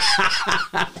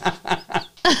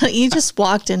 You just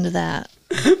walked into that.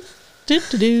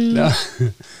 Do-do-do. No.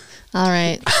 All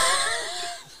right.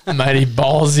 Mighty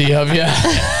ballsy of you.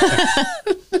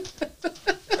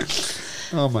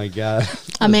 Oh my God.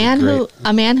 A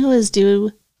man who is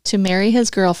due to marry his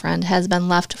girlfriend has been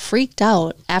left freaked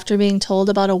out after being told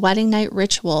about a wedding night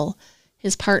ritual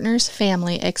his partner's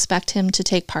family expect him to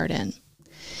take part in.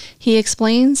 He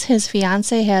explains his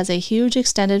fiancée has a huge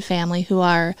extended family who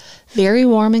are very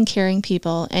warm and caring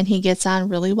people, and he gets on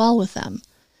really well with them.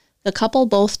 The couple,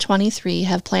 both 23,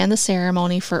 have planned the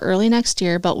ceremony for early next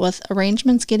year, but with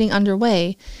arrangements getting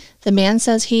underway, the man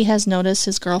says he has noticed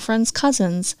his girlfriend's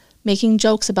cousins making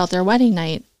jokes about their wedding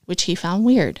night, which he found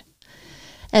weird.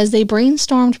 As they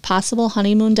brainstormed possible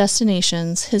honeymoon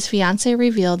destinations, his fiancée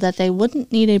revealed that they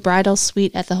wouldn't need a bridal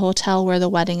suite at the hotel where the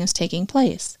wedding is taking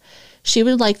place. She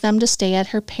would like them to stay at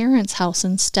her parents' house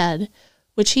instead,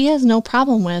 which he has no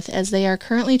problem with as they are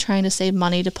currently trying to save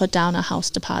money to put down a house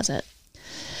deposit.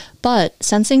 But,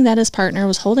 sensing that his partner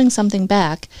was holding something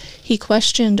back, he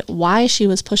questioned why she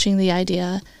was pushing the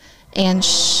idea, and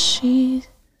she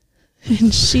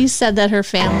said that her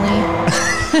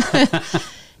family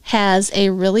has a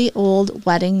really old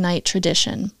wedding night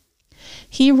tradition.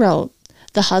 He wrote,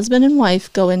 "The husband and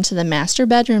wife go into the master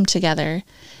bedroom together,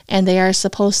 and they are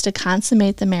supposed to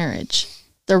consummate the marriage.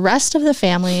 The rest of the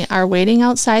family are waiting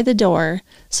outside the door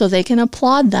so they can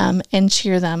applaud them and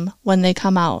cheer them when they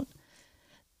come out."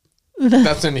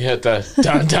 That's when you hit the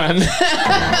dun dun.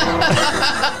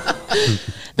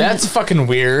 That's fucking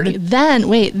weird. Then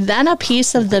a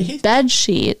piece of the bed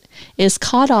sheet is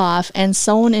cut off and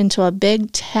sewn into a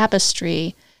big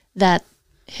tapestry that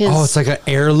his... Oh, it's like an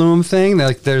heirloom thing?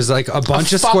 Like there's like a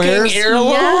bunch of squares? Heirloom?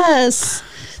 Yes.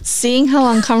 Seeing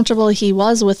how uncomfortable he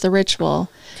was with the ritual.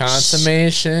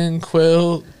 Consummation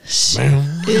quilt.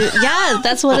 Yeah,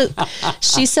 that's what it...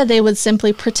 She said they would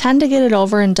simply pretend to get it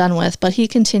over and done with, but he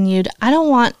continued, "I don't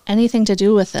want anything to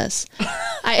do with this."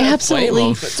 I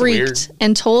absolutely freaked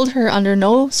and told her under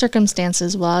no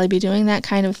circumstances will I be doing that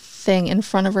kind of thing in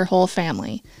front of her whole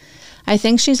family. I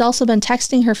think she's also been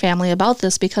texting her family about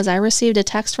this because I received a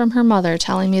text from her mother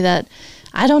telling me that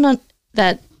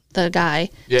that the guy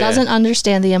doesn't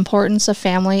understand the importance of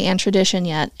family and tradition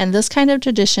yet, and this kind of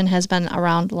tradition has been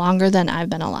around longer than I've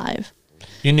been alive.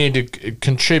 You need to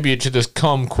contribute to this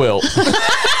cum quilt.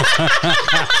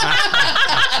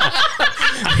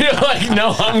 You're like,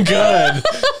 no, I'm good.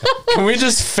 Can we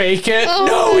just fake it? Oh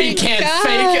no, we can't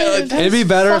fake it. It'd be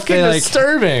better if they like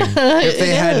disturbing. if they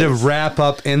had to wrap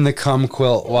up in the cum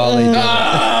quilt while they did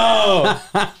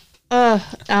it.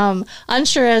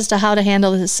 Unsure as to how to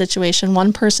handle this situation,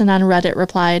 one person on Reddit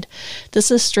replied, "This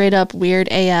is straight up weird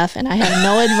AF, and I have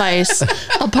no advice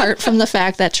apart from the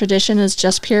fact that tradition is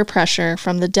just peer pressure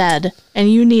from the dead,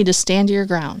 and you need to stand your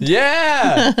ground."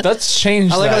 Yeah, let's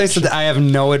change I like that. how they said I have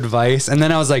no advice, and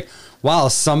then I was like, wow,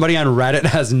 somebody on Reddit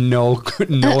has no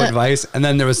advice, and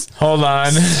then there was Hold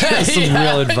on. some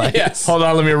real advice. Yeah. Hold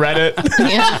on, let me read it.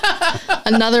 Yeah.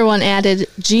 Another one added,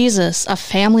 "Jesus, a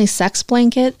family sex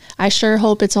blanket? I sure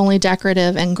hope it's only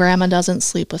decorative and grandma doesn't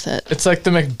sleep with it." It's like the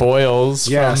McBoyles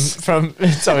Yes. from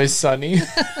It's Always Sunny.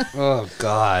 Oh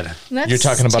God. You're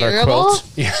talking about terrible. our quilt?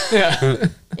 Yeah.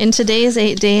 In today's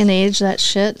day and age, that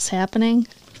shit's happening.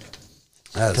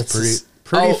 That's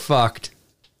pretty Oh. fucked.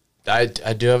 I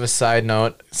do have a side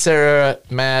note. Sarah,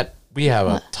 Matt, we have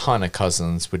a ton of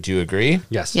cousins. Would you agree?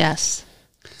 Yes. Yes.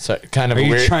 So kind of Are a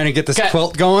you weird, trying to get this Ca-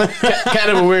 quilt going?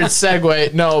 kind of a weird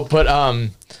segue. No, but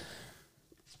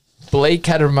Blake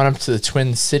had to run up to the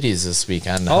Twin Cities this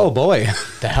weekend Oh boy.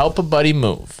 to help a buddy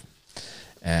move.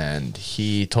 And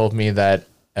he told me that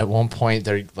at one point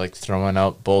they're like throwing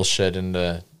out bullshit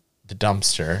into the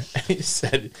dumpster. He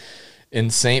said in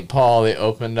St. Paul they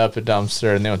opened up a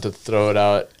dumpster and they went to throw it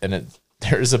out, and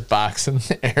there's a box in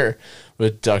there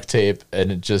with duct tape,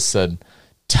 and it just said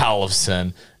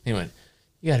Tollefson, He went,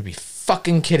 "You got to be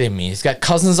fucking kidding me. He's got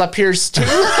cousins up here too."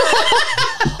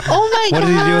 Oh my god! What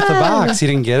did he do with the box? He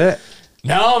didn't get it?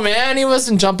 No, man, he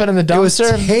wasn't jumping in the It was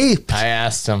dumpster. taped. I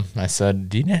asked him. I said,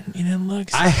 "You didn't look."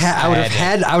 I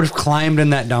would have climbed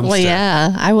in that dumpster. Well,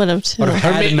 yeah, I would have too. Would've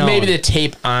had- Or I'd known. maybe the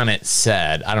tape on it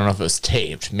said, I don't know if it was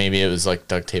taped. Maybe it was like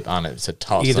duct tape on it. It said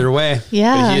Tulsa. Either way. But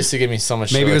Yeah. he used to give me so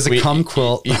much Maybe shit. it was a cum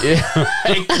quilt. It could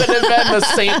have been the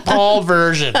St. Paul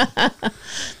version.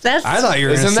 That's I thought you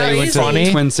were going to Isn't say that he went funny?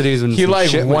 to Twin Cities and He some like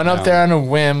shit went up down. there on a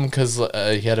whim because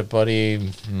he had a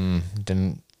buddy.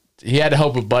 He had to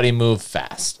help a buddy move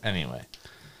fast. Anyway.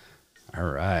 All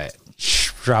right.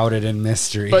 Shrouded in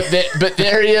mystery. But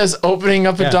there he is opening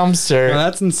up a dumpster. No,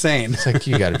 that's insane. It's like,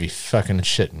 you got to be fucking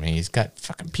shitting me. He's got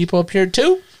fucking people up here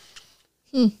too.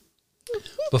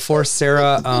 Before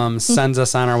Sarah sends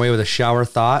us on our way with a shower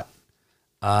thought,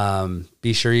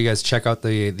 be sure you guys check out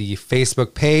the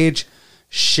Facebook page.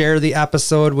 Share the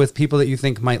episode with people that you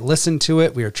think might listen to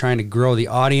it. We are trying to grow the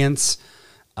audience.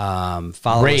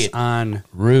 Follow us on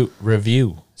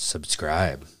Review.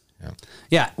 subscribe.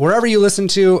 Yeah, wherever you listen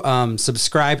to,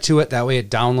 subscribe to it. That way it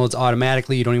downloads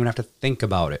automatically. You don't even have to think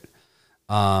about it.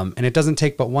 And it doesn't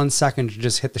take but 1 second to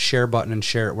just hit the share button and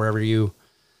share it wherever you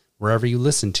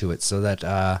listen to it so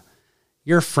that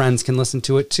your friends can listen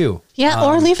to it too. yeah.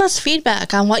 Or leave us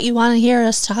feedback on what you want to hear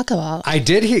us talk about. I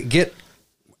did get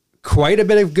quite a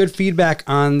bit of good feedback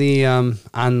on the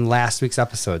on last week's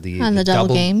episode,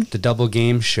 the double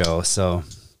game show. So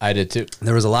I did too.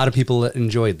 there was a lot of people that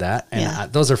enjoyed that, and Yeah.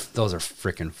 those are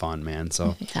freaking fun, man.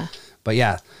 So Yeah. but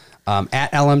yeah,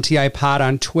 at LMTI Pod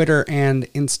on Twitter and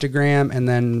Instagram, and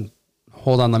then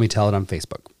hold on, let me tell it on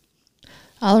Facebook.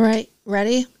 All right.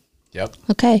 Ready? Yep.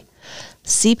 Okay.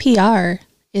 CPR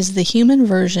is the human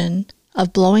version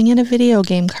of blowing in a video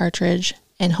game cartridge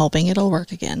and hoping it'll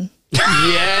work again.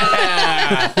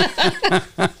 Yeah.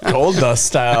 Gold dust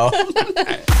style.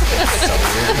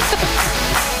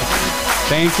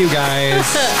 Thank you,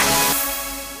 guys.